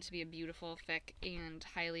 I found it to be a beautiful fic and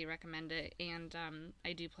highly recommend it. And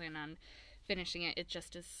I do plan on finishing it. It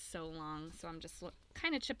just is so long, so I'm just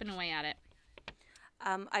kind of chipping away at it.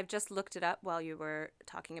 I've just looked it up while you were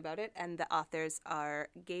talking about it, and the authors are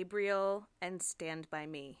Gabriel and Stand By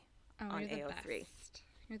Me on AO3.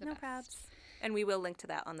 You're the No best. probs. And we will link to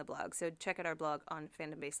that on the blog. So check out our blog on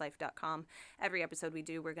fandombasedlife.com. Every episode we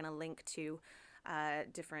do, we're going to link to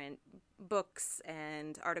different books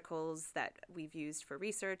and articles that we've used for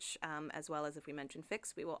research, as well as if we mention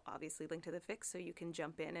fics, we will obviously link to the fics so you can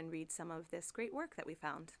jump in and read some of this great work that we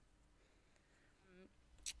found.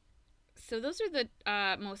 So those are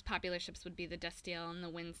the most popular ships would be the Destiel and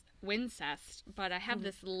the Wincest, but I have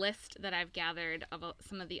this list that I've gathered of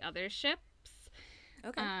some of the other ships.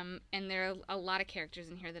 Okay. And there are a lot of characters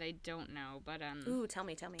in here that I don't know, but Ooh, tell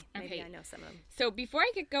me. Maybe okay. I know some of them. So before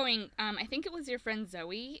I get going, I think it was your friend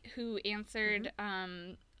Zoe who answered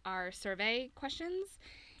our survey questions.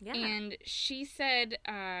 Yeah. And she said,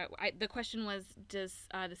 the question was, does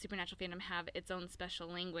the Supernatural fandom have its own special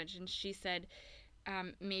language? And she said,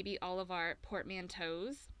 maybe all of our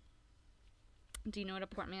portmanteaus. Do you know what a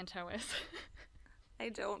portmanteau is? I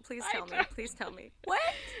don't. Please tell me. What?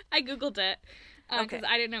 I Googled it because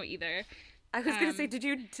I didn't know either. I was going to say, did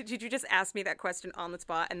you just ask me that question on the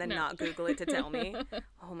spot and then not Google it to tell me?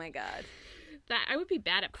 Oh my God. That I would be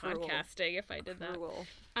bad at podcasting if I did Cruel.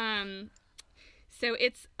 that. So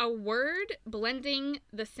it's a word blending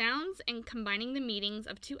the sounds and combining the meanings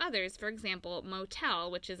of two others. For example,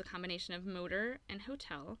 motel, which is a combination of motor and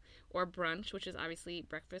hotel, or brunch, which is obviously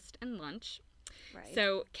breakfast and lunch. Right.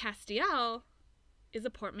 So Castiel is a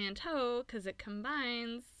portmanteau because it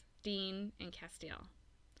combines Dean and Castiel.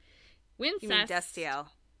 Wincest. You mean Destiel?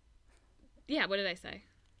 Yeah, what did I say?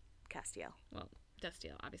 Castiel. Well,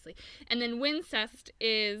 Destiel, obviously. And then Wincest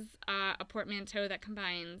is a portmanteau that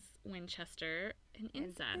combines Winchester and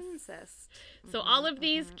incest. So all of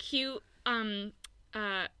these cute OTP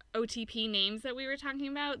names that we were talking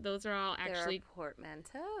about, those are all actually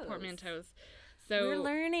portmanteaus. So we're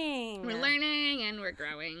learning and we're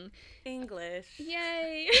growing. English.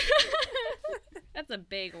 Yay! That's a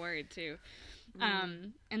big word too.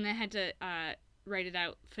 And I had to write it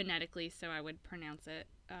out phonetically so I would pronounce it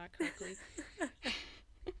correctly.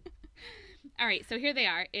 All right, so here they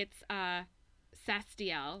are. It's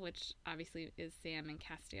Sastiel, which obviously is Sam and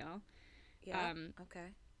Castiel. Yeah.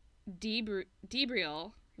 Okay.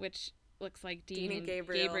 Debriel, which looks like Dean and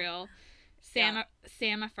Gabriel.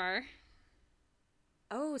 Samifer.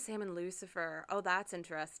 Oh, Sam and Lucifer. Oh, that's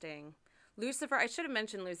interesting. Lucifer, I should have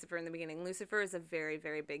mentioned Lucifer in the beginning. Lucifer is a very,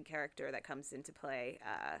 very big character that comes into play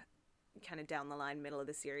kind of down the line, middle of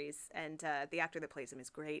the series. And the actor that plays him is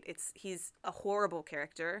great. He's a horrible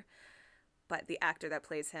character, but the actor that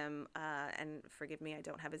plays him, and forgive me, I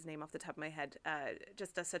don't have his name off the top of my head,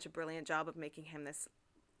 just does such a brilliant job of making him this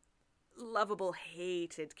lovable,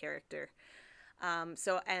 hated character.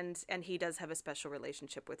 And he does have a special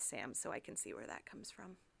relationship with Sam, so I can see where that comes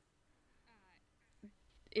from.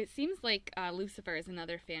 It seems like Lucifer is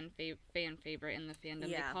another fan favorite in the fandom.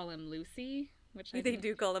 Yeah. They call him Lucy, They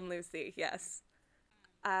do call him Lucy, yes.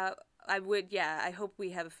 I hope we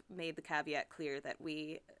have made the caveat clear that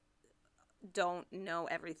we don't know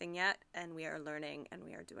everything yet, and we are learning, and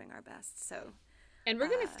we are doing our best, so... And we're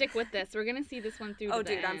going to stick with this. We're going to see this one through to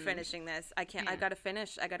the end. I'm finishing this. I can't. Yeah. I got to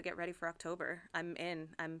finish. I got to get ready for October. I'm in.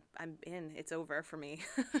 I'm in. It's over for me.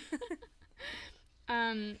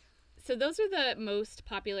 So those are the most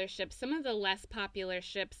popular ships. Some of the less popular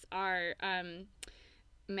ships are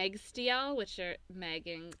Megstiel, which are Meg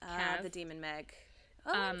and Cass. The demon Meg.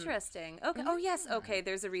 Oh, interesting. Okay. Oh, yes. Okay.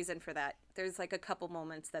 There's a reason for that. There's like a couple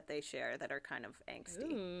moments that they share that are kind of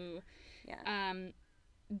angsty. Ooh. Yeah.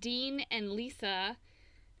 Dean and Lisa,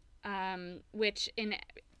 which in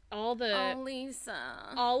all the... Oh, Lisa.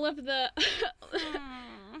 All of the...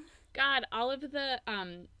 God, all of the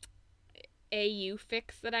AU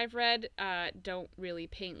fics that I've read don't really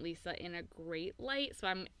paint Lisa in a great light, so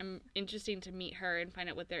I'm interested to meet her and find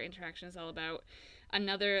out what their interaction is all about.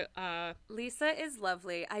 Another... Lisa is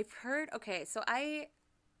lovely. I've heard... Okay, so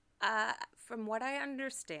from what I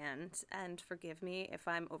understand, and forgive me if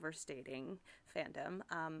I'm overstating fandom,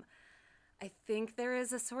 I think there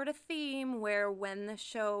is a sort of theme where when the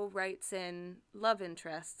show writes in love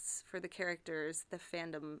interests for the characters, the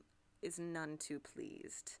fandom is none too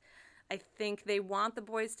pleased. I think they want the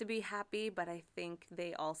boys to be happy, but I think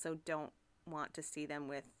they also don't want to see them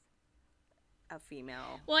with a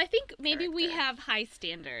female. Well, I think maybe we have high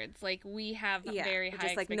standards. Like, we have very high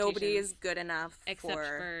just like expectations. Nobody is good enough except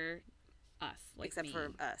for us. Like except me.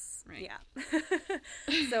 for us. Right. Yeah.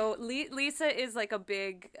 So Lisa is like a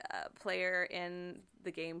big player in the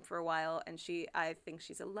game for a while, and I think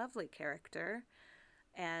she's a lovely character,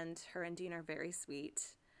 and her and Dean are very sweet.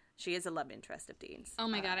 She is a love interest of Dean's. Oh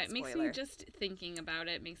my God, it spoiler. makes me, just thinking about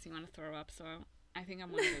it, makes me want to throw up, so I think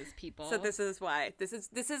I'm one of those people. So this is why. This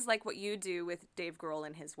is like what you do with Dave Grohl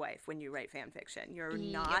and his wife when you write fan fiction. You're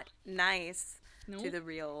not nice to the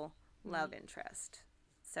real love interest.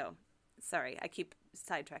 So, sorry, I keep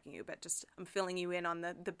sidetracking you, but just I'm filling you in on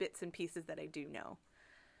the bits and pieces that I do know.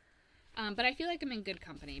 But I feel like I'm in good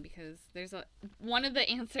company because there's one of the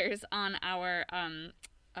answers on our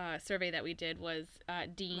survey that we did was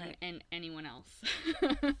Dean and anyone else.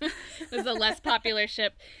 It was a less popular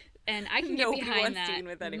ship, and I can get behind that. Dean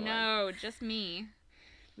with anyone. No, just me.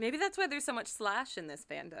 Maybe that's why there's so much slash in this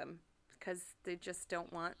fandom, because they just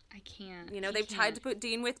don't want. I can't. You know, they've tried to put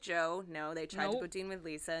Dean with Joe. No, they tried to put Dean with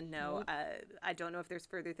Lisa. No, I don't know if there's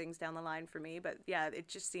further things down the line for me, but yeah, it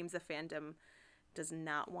just seems the fandom does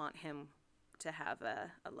not want him to have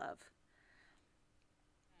a love.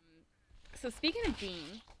 So speaking of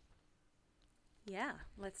Dean. Yeah,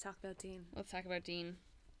 let's talk about Dean.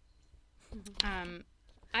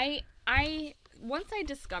 I once I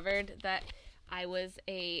discovered that I was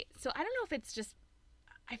so I don't know if it's just,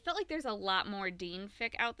 I felt like there's a lot more Dean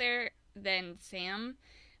fic out there than Sam.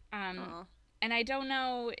 And I don't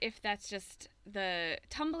know if that's just the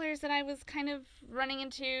Tumblrs that I was kind of running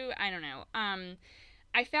into. I don't know.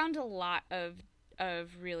 I found a lot of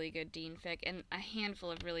really good Dean fic and a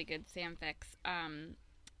handful of really good Sam fics.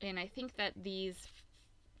 And I think that these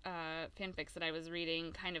fanfics that I was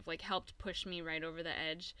reading kind of like helped push me right over the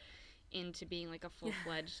edge into being like a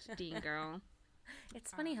full-fledged Dean girl.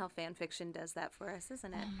 It's funny how fan fiction does that for us,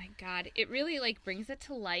 isn't it? Oh my God. It really like brings it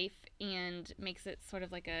to life and makes it sort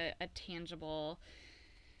of like a tangible,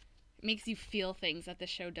 makes you feel things that the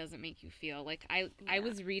show doesn't make you feel. Like I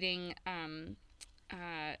was reading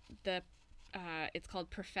it's called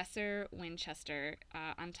Professor Winchester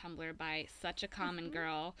on Tumblr by Such a Common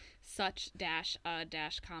Girl,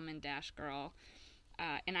 such-a-common-girl,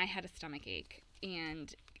 and I had a stomach ache,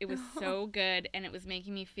 and it was so good, and it was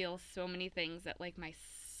making me feel so many things that like my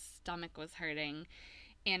stomach was hurting,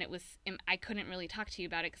 and I couldn't really talk to you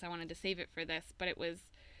about it because I wanted to save it for this, but it was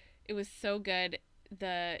so good.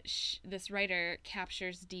 This writer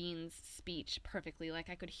captures Dean's speech perfectly. Like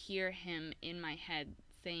I could hear him in my head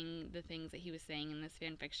saying the things that he was saying in this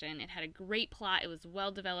fan fiction. It had a great plot. It was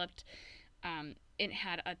well developed. It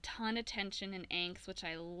had a ton of tension and angst, which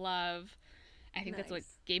I love. I think that's what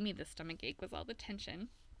gave me the stomach ache, was all the tension.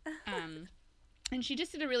 And she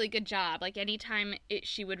just did a really good job. Like anytime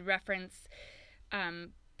she would reference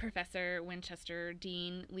Professor Winchester,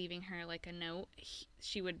 Dean leaving her like a note,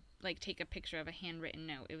 she would like take a picture of a handwritten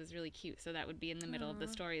note. It was really cute. So that would be in the middle of the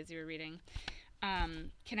story as you were reading.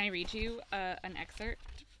 Can I read you an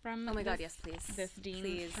excerpt from God, yes, please. This Dean,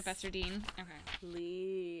 please. Professor Dean? Okay.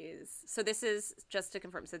 Please. So this is, just to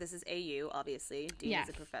confirm, so this is AU, obviously. Dean is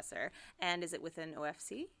a professor. And is it with an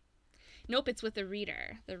OFC? Nope, it's with the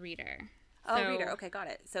reader. The reader. Oh, reader. Okay, got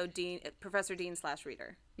it. So Professor Dean /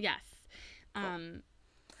 reader. Yes. Cool.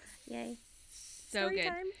 Yay. So Story good.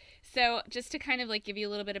 Time. So just to kind of like give you a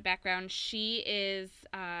little bit of background, she is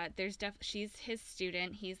she's his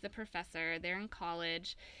student. He's the professor. They're in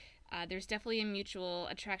college. There's definitely a mutual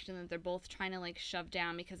attraction that they're both trying to like shove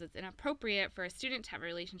down because it's inappropriate for a student to have a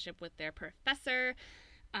relationship with their professor.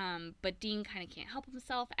 But Dean kind of can't help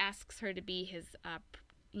himself, asks her to be his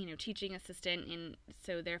teaching assistant, and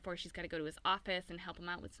so therefore she's got to go to his office and help him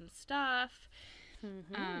out with some stuff.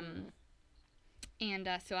 Mm-hmm.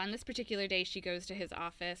 So on this particular day, she goes to his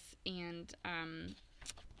office, and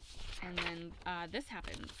then this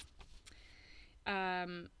happens.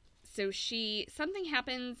 So something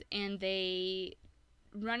happens, and they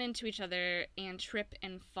run into each other and trip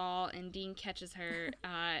and fall, and Dean catches her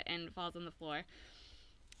and falls on the floor.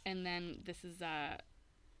 And then this is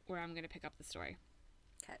where I'm going to pick up the story.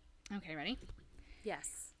 Okay, ready?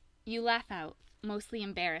 Yes. You laugh out, mostly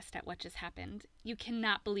embarrassed at what just happened. You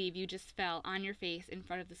cannot believe you just fell on your face in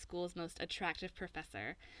front of the school's most attractive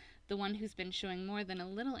professor, the one who's been showing more than a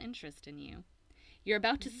little interest in you. You're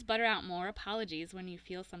about to sputter out more apologies when you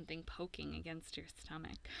feel something poking against your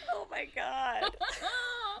stomach. Oh my God.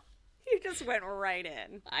 You just went right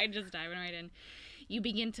in. I went right in. You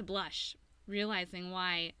begin to blush, realizing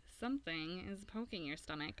why something is poking your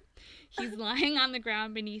stomach. He's lying on the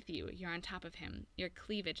ground beneath you. You're on top of him. Your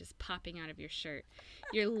cleavage is popping out of your shirt.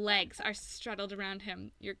 Your legs are straddled around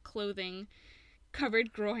him. Your clothing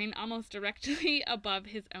covered groin almost directly above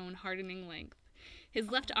his own hardening length.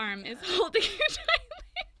 His left arm is holding you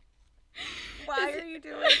tightly. Why are you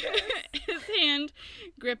doing this? His hand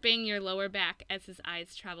gripping your lower back as his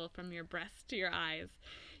eyes travel from your breast to your eyes.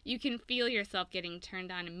 You can feel yourself getting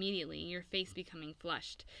turned on immediately, your face becoming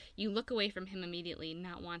flushed. You look away from him immediately,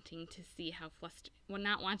 not wanting him to see how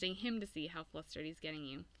flustered he's getting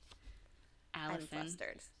you. Allison. I'm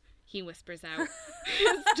flustered. He whispers out,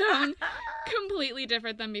 his tone completely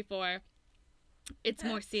different than before. It's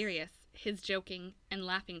more serious. His joking and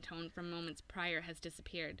laughing tone from moments prior has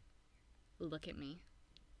disappeared. Look at me.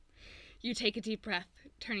 You take a deep breath,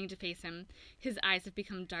 turning to face him. His eyes have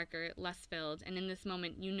become darker, less filled, and in this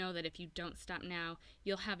moment you know that if you don't stop now,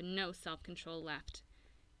 you'll have no self-control left.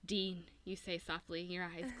 Dean, you say softly, your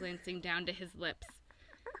eyes glancing down to his lips.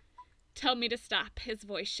 Tell me to stop. His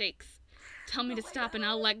voice shakes. Tell me to stop and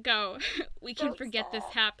I'll let go. We can forget this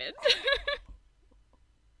happened.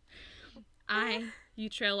 You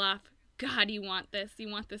trail off. God, you want this. You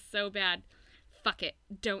want this so bad. Fuck it.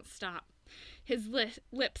 Don't stop. His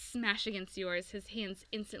lips smash against yours, his hands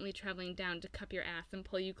instantly traveling down to cup your ass and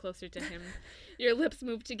pull you closer to him. Your lips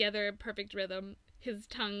move together in perfect rhythm, his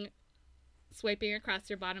tongue swiping across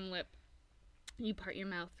your bottom lip. You part your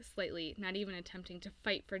mouth slightly, not even attempting to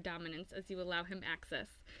fight for dominance as you allow him access.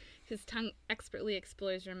 His tongue expertly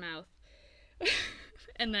explores your mouth.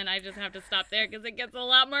 And then I just have to stop there because it gets a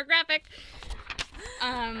lot more graphic.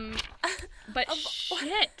 But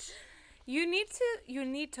shit. You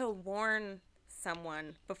need to warn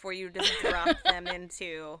someone before you just drop them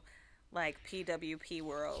into like PWP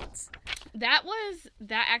worlds. That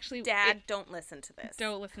actually Dad, don't listen to this.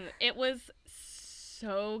 Don't listen. It was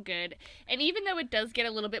so good. And even though it does get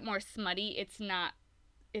a little bit more smutty, it's not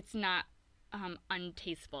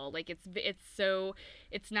untasteful. Like it's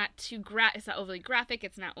not it's not overly graphic,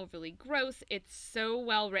 it's not overly gross. It's so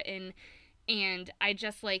well written, and I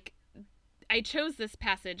chose this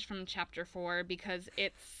passage from chapter 4 because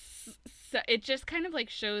it just kind of like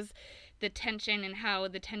shows the tension and how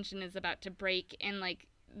the tension is about to break, and like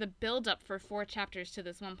the build up for 4 chapters to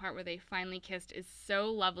this one part where they finally kissed is so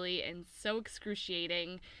lovely and so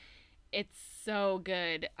excruciating. It's so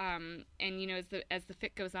good. And you know, as the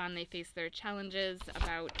fic goes on, they face their challenges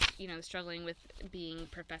about, you know, struggling with being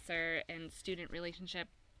professor and student relationship.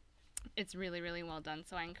 It's really, really well done.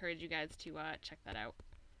 So I encourage you guys to check that out.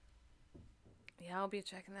 Yeah, I'll be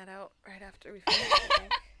checking that out right after we finish, I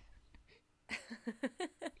think.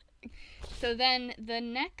 So then the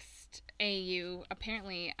next AU,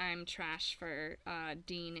 apparently I'm trash for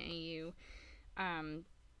Dean AU,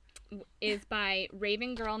 is by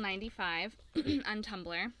Ravengirl95 on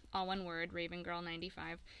Tumblr, all one word,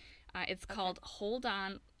 Ravengirl95. It's called Hold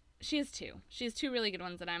On. She has 2. She has 2 really good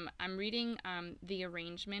ones that I'm reading. The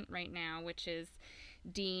Arrangement right now, which is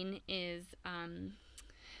Dean is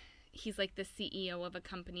he's like the CEO of a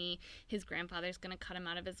company. His grandfather's going to cut him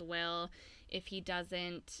out of his will if he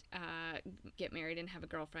doesn't get married and have a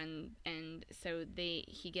girlfriend. And so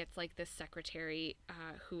he gets like this secretary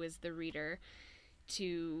who is the reader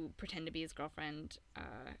to pretend to be his girlfriend.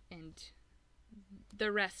 And the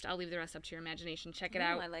rest, I'll leave the rest up to your imagination. Check it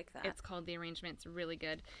out. I like that. It's called The Arrangement. It's really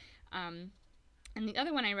good. And the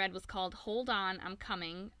other one I read was called Hold On, I'm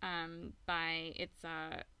Coming. It's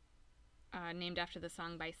named after the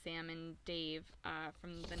song by Sam and Dave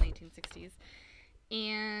from the 1960s.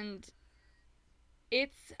 And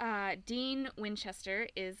it's Dean Winchester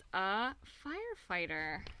is a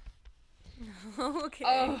firefighter. Okay.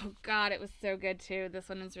 Oh God, it was so good too. This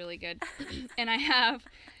one is really good. And I have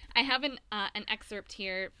an excerpt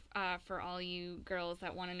here for all you girls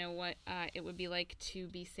that want to know what it would be like to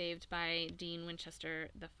be saved by Dean Winchester,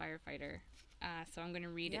 the firefighter. So I'm going to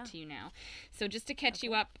read it to you now. So just to catch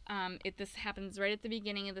you up, this happens right at the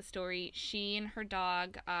beginning of the story. She and her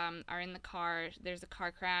dog are in the car. There's a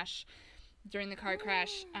car crash. During the car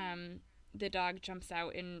crash, the dog jumps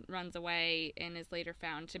out and runs away and is later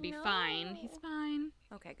found to be fine. He's fine.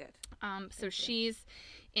 Okay, good. So she's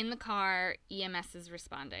in the car. EMS is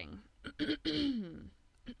responding.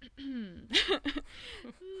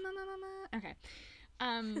 Okay.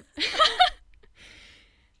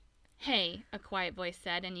 Hey, a quiet voice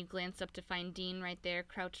said, and you glanced up to find Dean right there,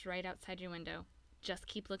 crouched right outside your window. Just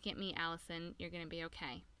keep looking at me, Allison. You're going to be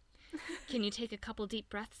okay. Can you take a couple deep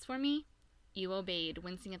breaths for me? You obeyed,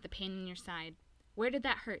 wincing at the pain in your side. Where did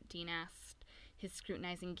that hurt? Dean asked, his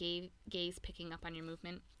scrutinizing gaze picking up on your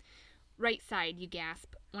movement. Right side, you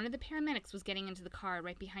gasp. One of the paramedics was getting into the car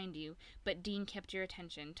right behind you, but Dean kept your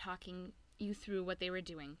attention, talking you through what they were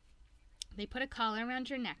doing. They put a collar around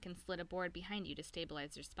your neck and slid a board behind you to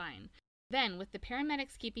stabilize your spine. Then, with the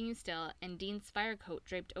paramedics keeping you still and Dean's fire coat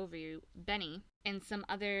draped over you, Benny and some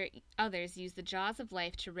others used the jaws of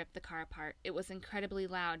life to rip the car apart. It was incredibly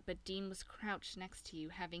loud, but Dean was crouched next to you,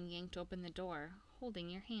 having yanked open the door, holding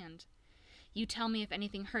your hand. You tell me if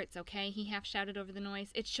anything hurts, okay? He half shouted over the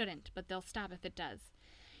noise. It shouldn't, but they'll stop if it does.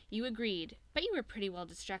 You agreed, but you were pretty well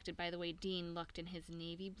distracted by the way Dean looked in his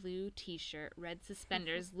navy blue t-shirt, red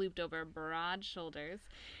suspenders looped over broad shoulders,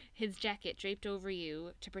 his jacket draped over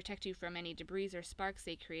you to protect you from any debris or sparks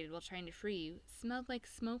they created while trying to free you, smelled like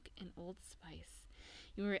smoke and Old Spice.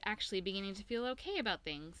 You were actually beginning to feel okay about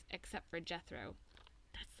things, except for Jethro.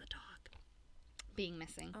 That's the dog. Being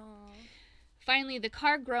missing. Aww. Finally, the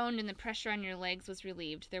car groaned and the pressure on your legs was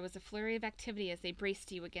relieved. There was a flurry of activity as they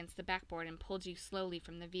braced you against the backboard and pulled you slowly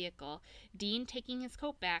from the vehicle, Dean taking his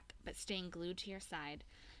coat back, but staying glued to your side.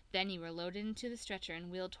 Then you were loaded into the stretcher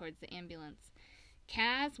and wheeled towards the ambulance.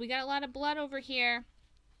 Kaz, we got a lot of blood over here,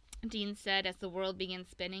 Dean said as the world began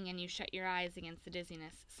spinning and you shut your eyes against the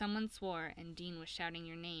dizziness. Someone swore, and Dean was shouting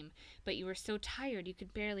your name, but you were so tired you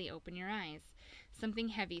could barely open your eyes. Something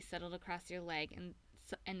heavy settled across your leg, and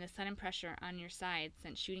the sudden pressure on your side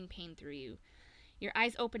sent shooting pain through you. Your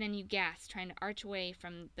eyes opened and you gasped, trying to arch away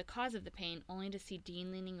from the cause of the pain, only to see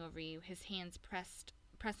Dean leaning over you, his hands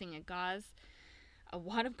pressing a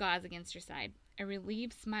wad of gauze against your side. A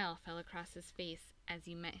relieved smile fell across his face as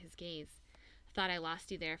you met his gaze. Thought I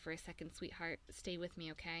lost you there for a second, sweetheart. Stay with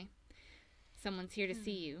me, okay? Someone's here to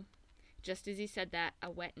see you. Just as you said that,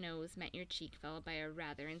 a wet nose met your cheek, followed by a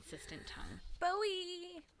rather insistent tongue.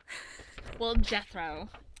 Bowie! Well, Jethro.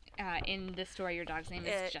 In this story, your dog's name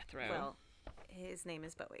is Jethro. Well, his name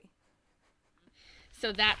is Bowie.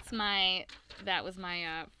 So that was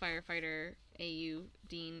my firefighter AU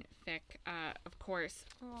Dean fic. Of course,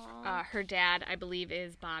 her dad, I believe,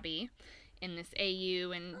 is Bobby in this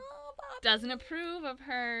AU, and doesn't approve of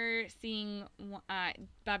her seeing.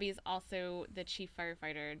 Bobby is also the chief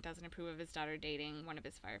firefighter. Doesn't approve of his daughter dating one of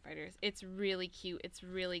his firefighters. It's really cute. It's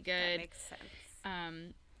really good. That makes sense.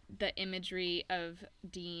 The imagery of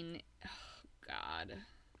Dean. Oh God,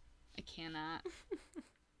 I cannot.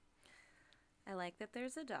 I like that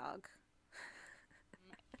there's a dog.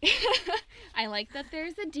 I like that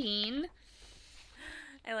there's a Dean.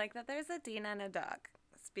 I like that there's a Dean and a dog.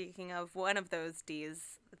 Speaking of one of those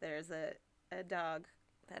D's, there's a dog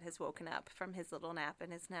that has woken up from his little nap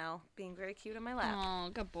and is now being very cute in my lap. Oh,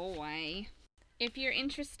 good boy. If you're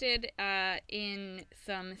interested in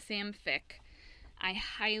some Samfic, I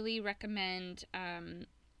highly recommend an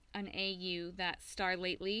AU that Star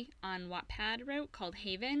Lately on Wattpad wrote called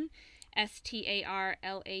Haven.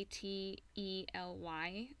 StarLately.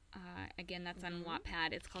 Again, that's on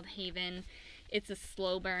Wattpad. It's called Haven. It's a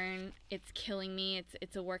slow burn. It's killing me.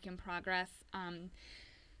 It's a work in progress. Oh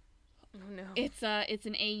no. It's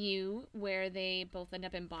an AU where they both end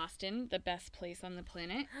up in Boston, the best place on the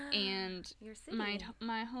planet, and Your city. my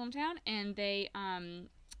hometown, and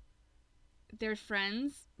they're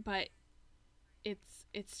friends, but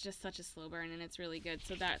it's just such a slow burn, and it's really good.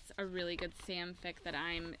 So that's a really good Samfic that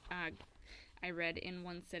I read in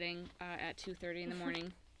one sitting at 2:30 in the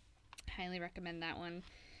morning. Highly recommend that one.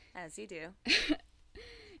 As you do.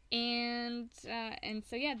 And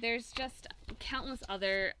so yeah, there's just countless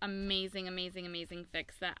other amazing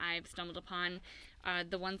fics that I've stumbled upon.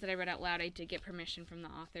 The ones that I read out loud, I did get permission from the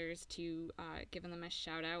authors to give them a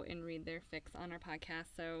shout out and read their fics on our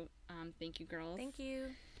podcast. So thank you, girls. Thank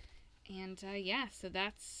you. And yeah, so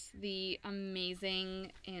that's the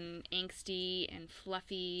amazing and angsty and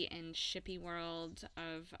fluffy and shippy world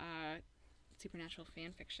of supernatural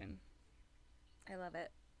fan fiction. I love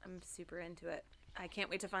it. I'm super into it. I can't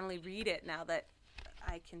wait to finally read it now that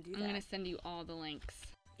I can do that. I'm going to send you all the links.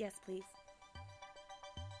 Yes, please.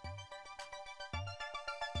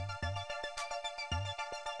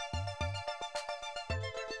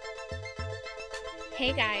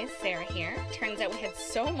 Hey guys, Sarah here. Turns out we had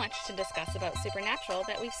so much to discuss about Supernatural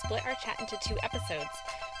that we've split our chat into 2 episodes.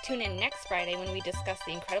 Tune in next Friday when we discuss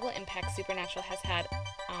the incredible impact Supernatural has had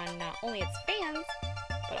on not only its fans,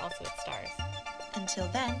 but also its stars. Until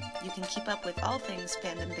then, you can keep up with all things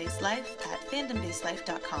Fandom-Based Life at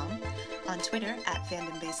fandombasedlife.com, on Twitter at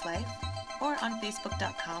fandombasedlife, or on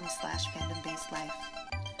facebook.com/fandombasedlife.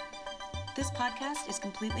 This podcast is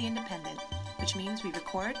completely independent, which means we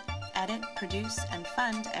record, edit, produce, and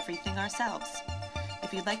fund everything ourselves.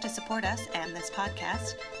 If you'd like to support us and this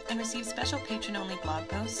podcast and receive special patron-only blog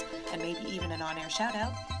posts and maybe even an on-air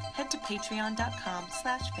shout-out, head to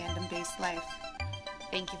patreon.com/fandombasedlife.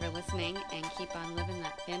 Thank you for listening, and keep on living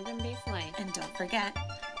that fandom-based life. And don't forget,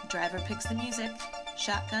 driver picks the music,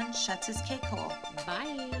 shotgun shuts his cake hole.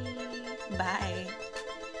 Bye! Bye.